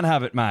 you can't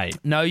have it, mate.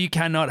 No, you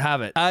cannot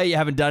have it. A, you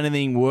haven't done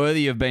anything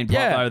worthy of being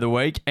player of the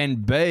week,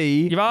 and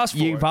B,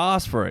 You've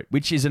asked for it,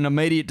 which is an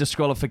immediate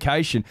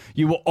disqualification.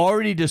 You were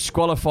already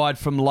disqualified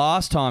from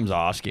last time's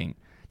asking.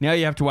 Now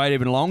you have to wait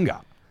even longer.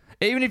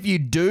 Even if you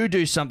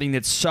do something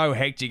that's so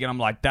hectic, and I'm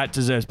like, that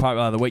deserves player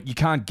of the week, you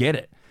can't get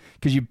it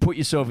because you put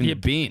yourself in the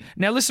bin.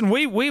 Now, listen,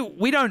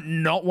 we don't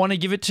not want to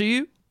give it to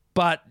you,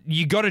 but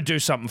you got to do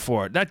something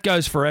for it. That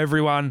goes for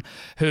everyone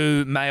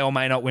who may or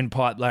may not win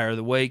Pipe Player of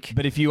the Week.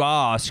 But if you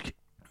ask,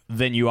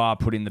 then you are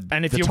put in the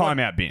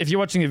timeout bin. If you're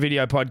watching the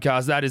video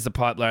podcast, that is the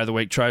Pipe Player of the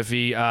Week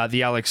trophy,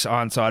 the Alex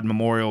Ironside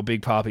Memorial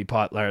Big Papi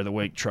Pipe Player of the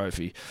Week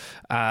trophy.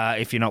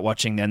 If you're not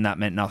watching, then that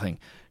meant nothing.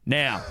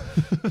 Now,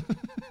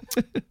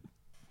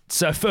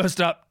 so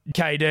first up,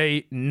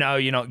 KD, no,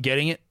 you're not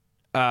getting it,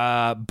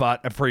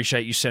 but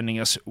appreciate you sending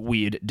us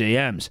weird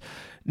DMs.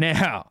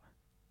 Now,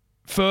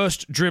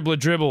 first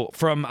dribble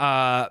from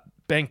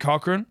Ben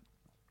Cochran.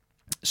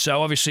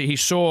 So obviously he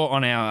saw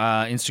on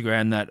our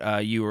Instagram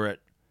that you were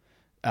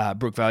at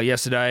Brookvale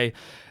yesterday,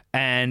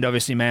 and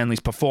obviously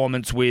Manly's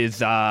performance with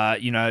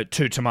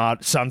two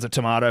sons of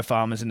tomato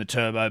farmers in the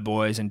Turbo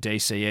Boys and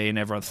DCE, and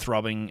everyone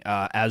throbbing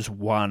as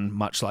one,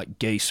 much like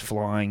geese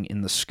flying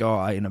in the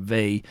sky in a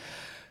V.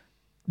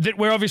 That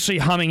we're obviously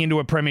humming into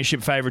a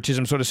premiership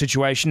favouritism sort of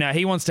situation. Now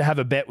he wants to have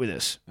a bet with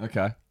us.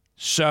 Okay.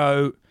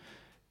 So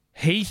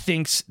he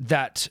thinks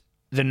that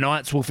the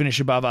Knights will finish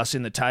above us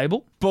in the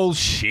table.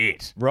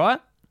 Bullshit. Right?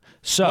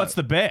 So what's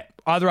the bet?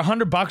 Either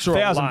 $100 or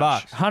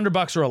 $1,000.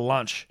 $100 or a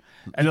lunch.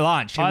 And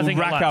lunch. I think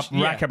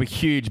rack up a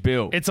huge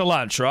bill. It's a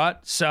lunch, right?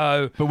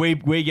 So, but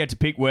we get to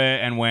pick where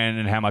and when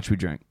and how much we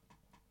drink.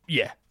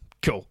 Yeah,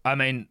 cool. I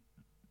mean,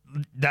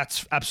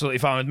 that's absolutely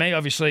fine with me.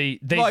 Obviously,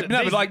 but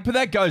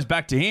that goes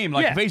back to him.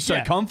 Like, if he's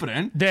so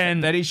confident,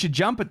 then that he should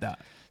jump at that.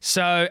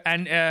 So,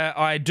 and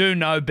I do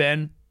know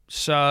Ben,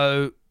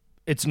 so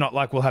it's not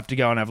like we'll have to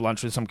go and have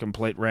lunch with some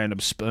complete random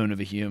spoon of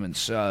a human.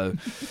 So,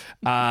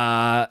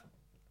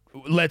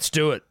 let's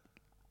do it.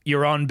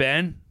 You're on,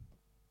 Ben.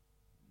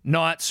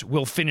 Knights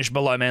will finish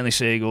below Manly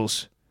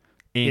Seagulls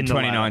in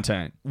 2019.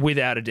 Ladder,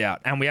 without a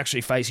doubt. And we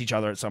actually face each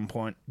other at some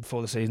point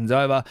before the season's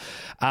over.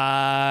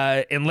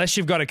 Unless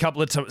you've got a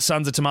couple of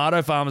sons of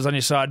tomato farmers on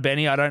your side,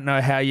 Benny, I don't know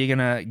how you're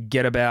going to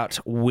get about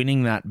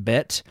winning that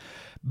bet,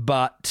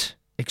 but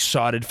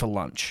excited for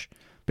lunch.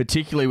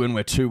 Particularly when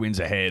we're 2 wins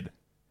ahead.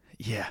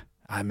 Yeah,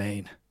 I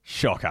mean.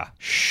 Shocker.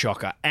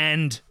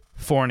 And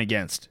for and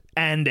against.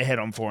 And ahead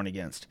on for and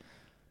against.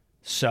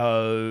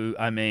 So,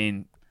 I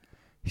mean,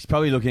 he's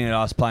probably looking at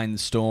us playing the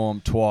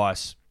Storm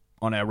twice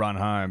on our run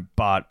home,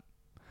 but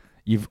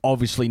you've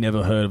obviously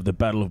never heard of the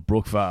Battle of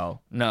Brookvale.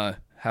 No,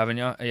 haven't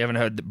you? You haven't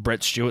heard that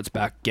Brett Stewart's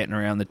back getting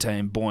around the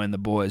team, buoying the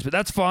boys. But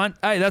that's fine.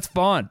 Hey, that's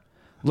fine.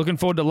 Looking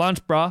forward to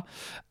lunch, bruh.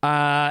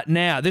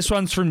 Now, this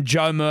one's from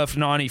Joe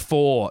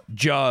Murph94.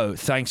 Joe,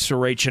 thanks for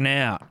reaching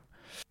out.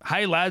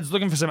 Hey, lads,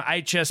 looking for some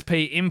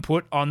HSP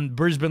input on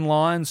Brisbane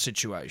Lions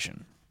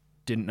situation.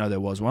 Didn't know there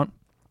was one.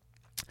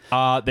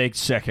 They're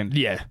second.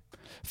 Yeah.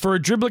 For a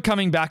dribbler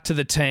coming back to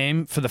the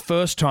team for the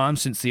first time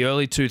since the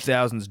early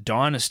 2000s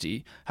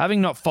dynasty,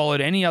 having not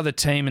followed any other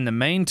team in the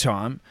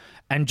meantime,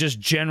 and just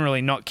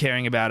generally not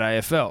caring about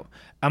AFL,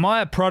 am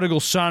I a prodigal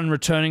son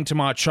returning to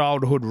my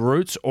childhood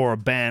roots or a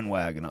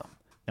bandwagoner?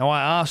 Now,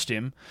 I asked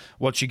him,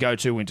 what's your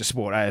go-to winter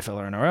sport, AFL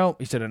or NRL?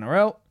 He said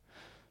NRL.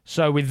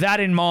 So with that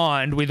in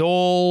mind, with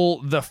all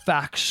the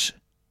facts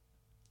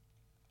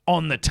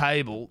on the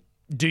table,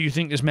 do you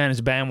think this man is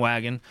a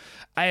bandwagon?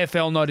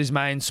 AFL not his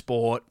main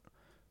sport,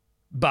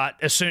 but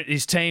as soon as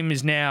his team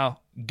is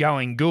now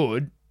going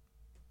good,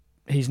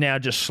 he's now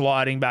just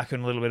sliding back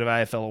in a little bit of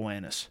AFL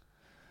awareness.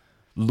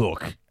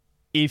 Look,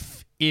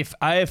 if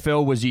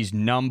AFL was his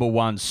number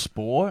one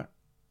sport,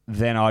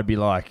 then I'd be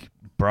like,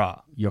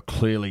 bruh, you're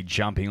clearly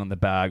jumping on the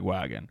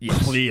bandwagon.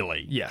 Yes.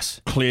 Clearly.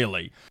 Yes.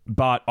 Clearly.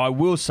 But I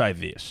will say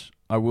this.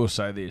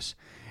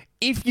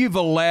 If you've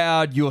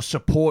allowed your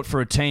support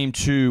for a team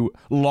to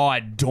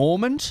lie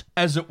dormant,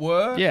 as it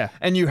were,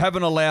 and you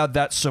haven't allowed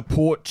that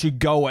support to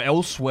go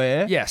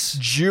elsewhere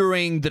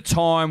during the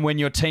time when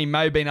your team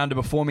may have been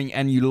underperforming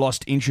and you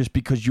lost interest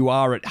because you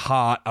are at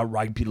heart a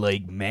rugby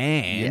league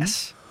man,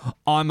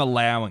 I'm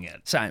allowing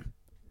it. Same.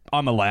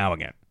 I'm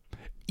allowing it.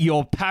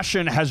 Your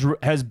passion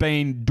has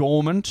been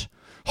dormant,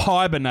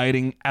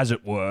 hibernating, as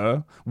it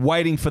were,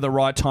 waiting for the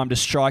right time to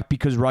strike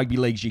because rugby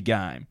league's your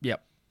game.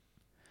 Yep.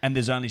 And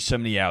there's only so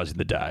many hours in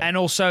the day. And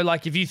also,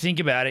 like, if you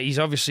think about it, he's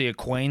obviously a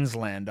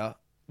Queenslander.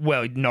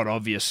 Well, not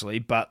obviously,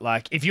 but,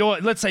 like,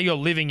 let's say you're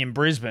living in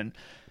Brisbane,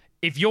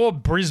 if your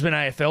Brisbane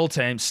AFL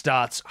team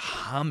starts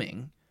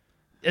humming,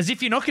 as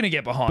if you're not going to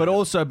get behind But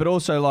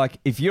also, like,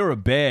 if you're a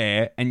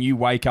bear and you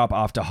wake up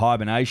after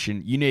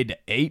hibernation, you need to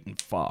eat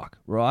and fuck,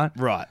 right?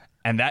 Right.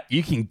 And that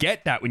you can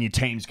get that when your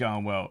team's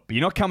going well. But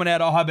you're not coming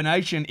out of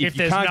hibernation if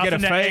you can't get a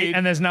feed.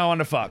 And there's no one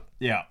to fuck.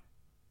 Yeah.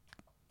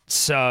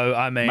 So,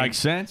 I mean... Makes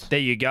sense. There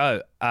you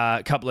go.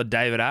 A couple of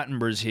David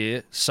Attenboroughs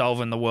here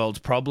solving the world's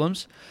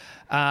problems.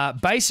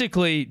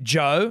 Basically,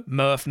 Joe,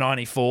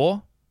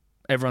 Murph94,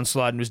 everyone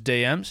sliding his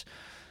DMs.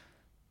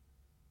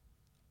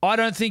 I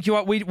don't think you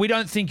are. We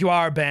don't think you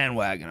are a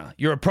bandwagoner.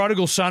 You're a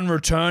prodigal son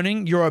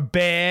returning. You're a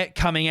bear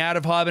coming out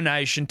of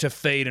hibernation to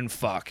feed and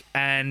fuck.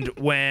 And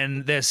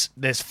when there's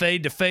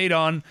feed to feed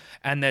on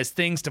and there's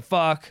things to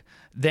fuck,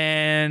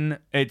 then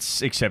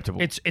it's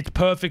acceptable. It's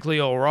perfectly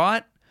all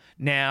right.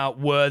 Now,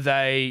 were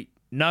they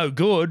no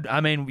good?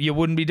 I mean, you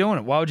wouldn't be doing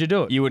it. Why would you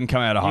do it? You wouldn't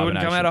come out of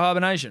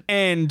hibernation.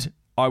 And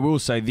I will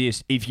say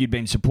this, if you'd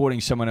been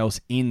supporting someone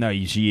else in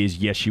those years,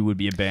 yes, you would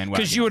be a bandwagoner.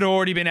 Because you had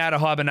already been out of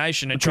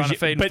hibernation and trying to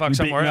feed and fuck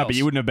somewhere else. No, but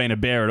you wouldn't have been a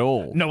bear at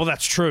all. No, well,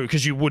 that's true,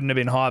 because you wouldn't have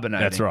been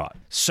hibernating. That's right.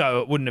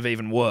 So it wouldn't have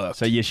even worked.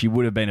 So, yes, you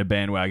would have been a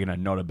bandwagoner,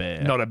 not a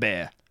bear. Not a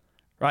bear.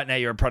 Right now,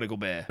 you're a prodigal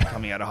bear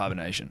coming out of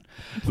hibernation.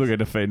 Look at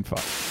the feed and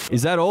fuck.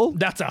 Is that all?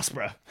 That's us,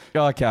 bro.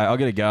 Okay, I'll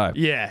get a go.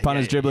 Yeah.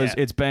 Punters, dribblers,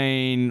 it's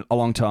been a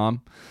long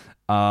time.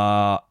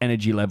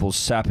 Energy levels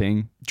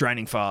sapping.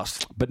 Draining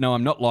fast. But no,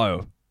 I'm not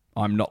low.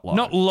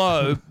 Not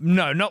low.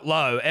 No, not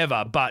low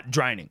ever, but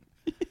draining.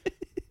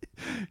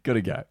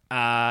 Gotta go.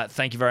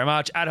 Thank you very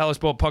much. At Hello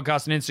Sport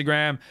Podcast on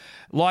Instagram.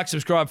 Like,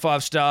 subscribe,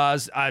 5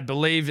 stars. I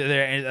believe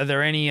are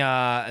there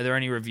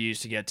any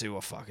reviews to get to,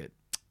 or fuck it?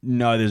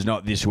 No, there's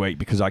not this week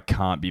because I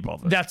can't be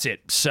bothered. That's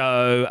it.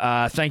 So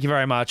thank you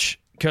very much.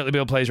 Curtly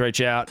Bill, please reach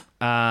out.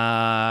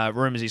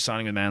 Rumours he's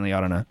signing with Manly. I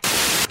don't know.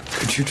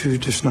 Could you two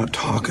just not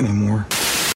talk anymore?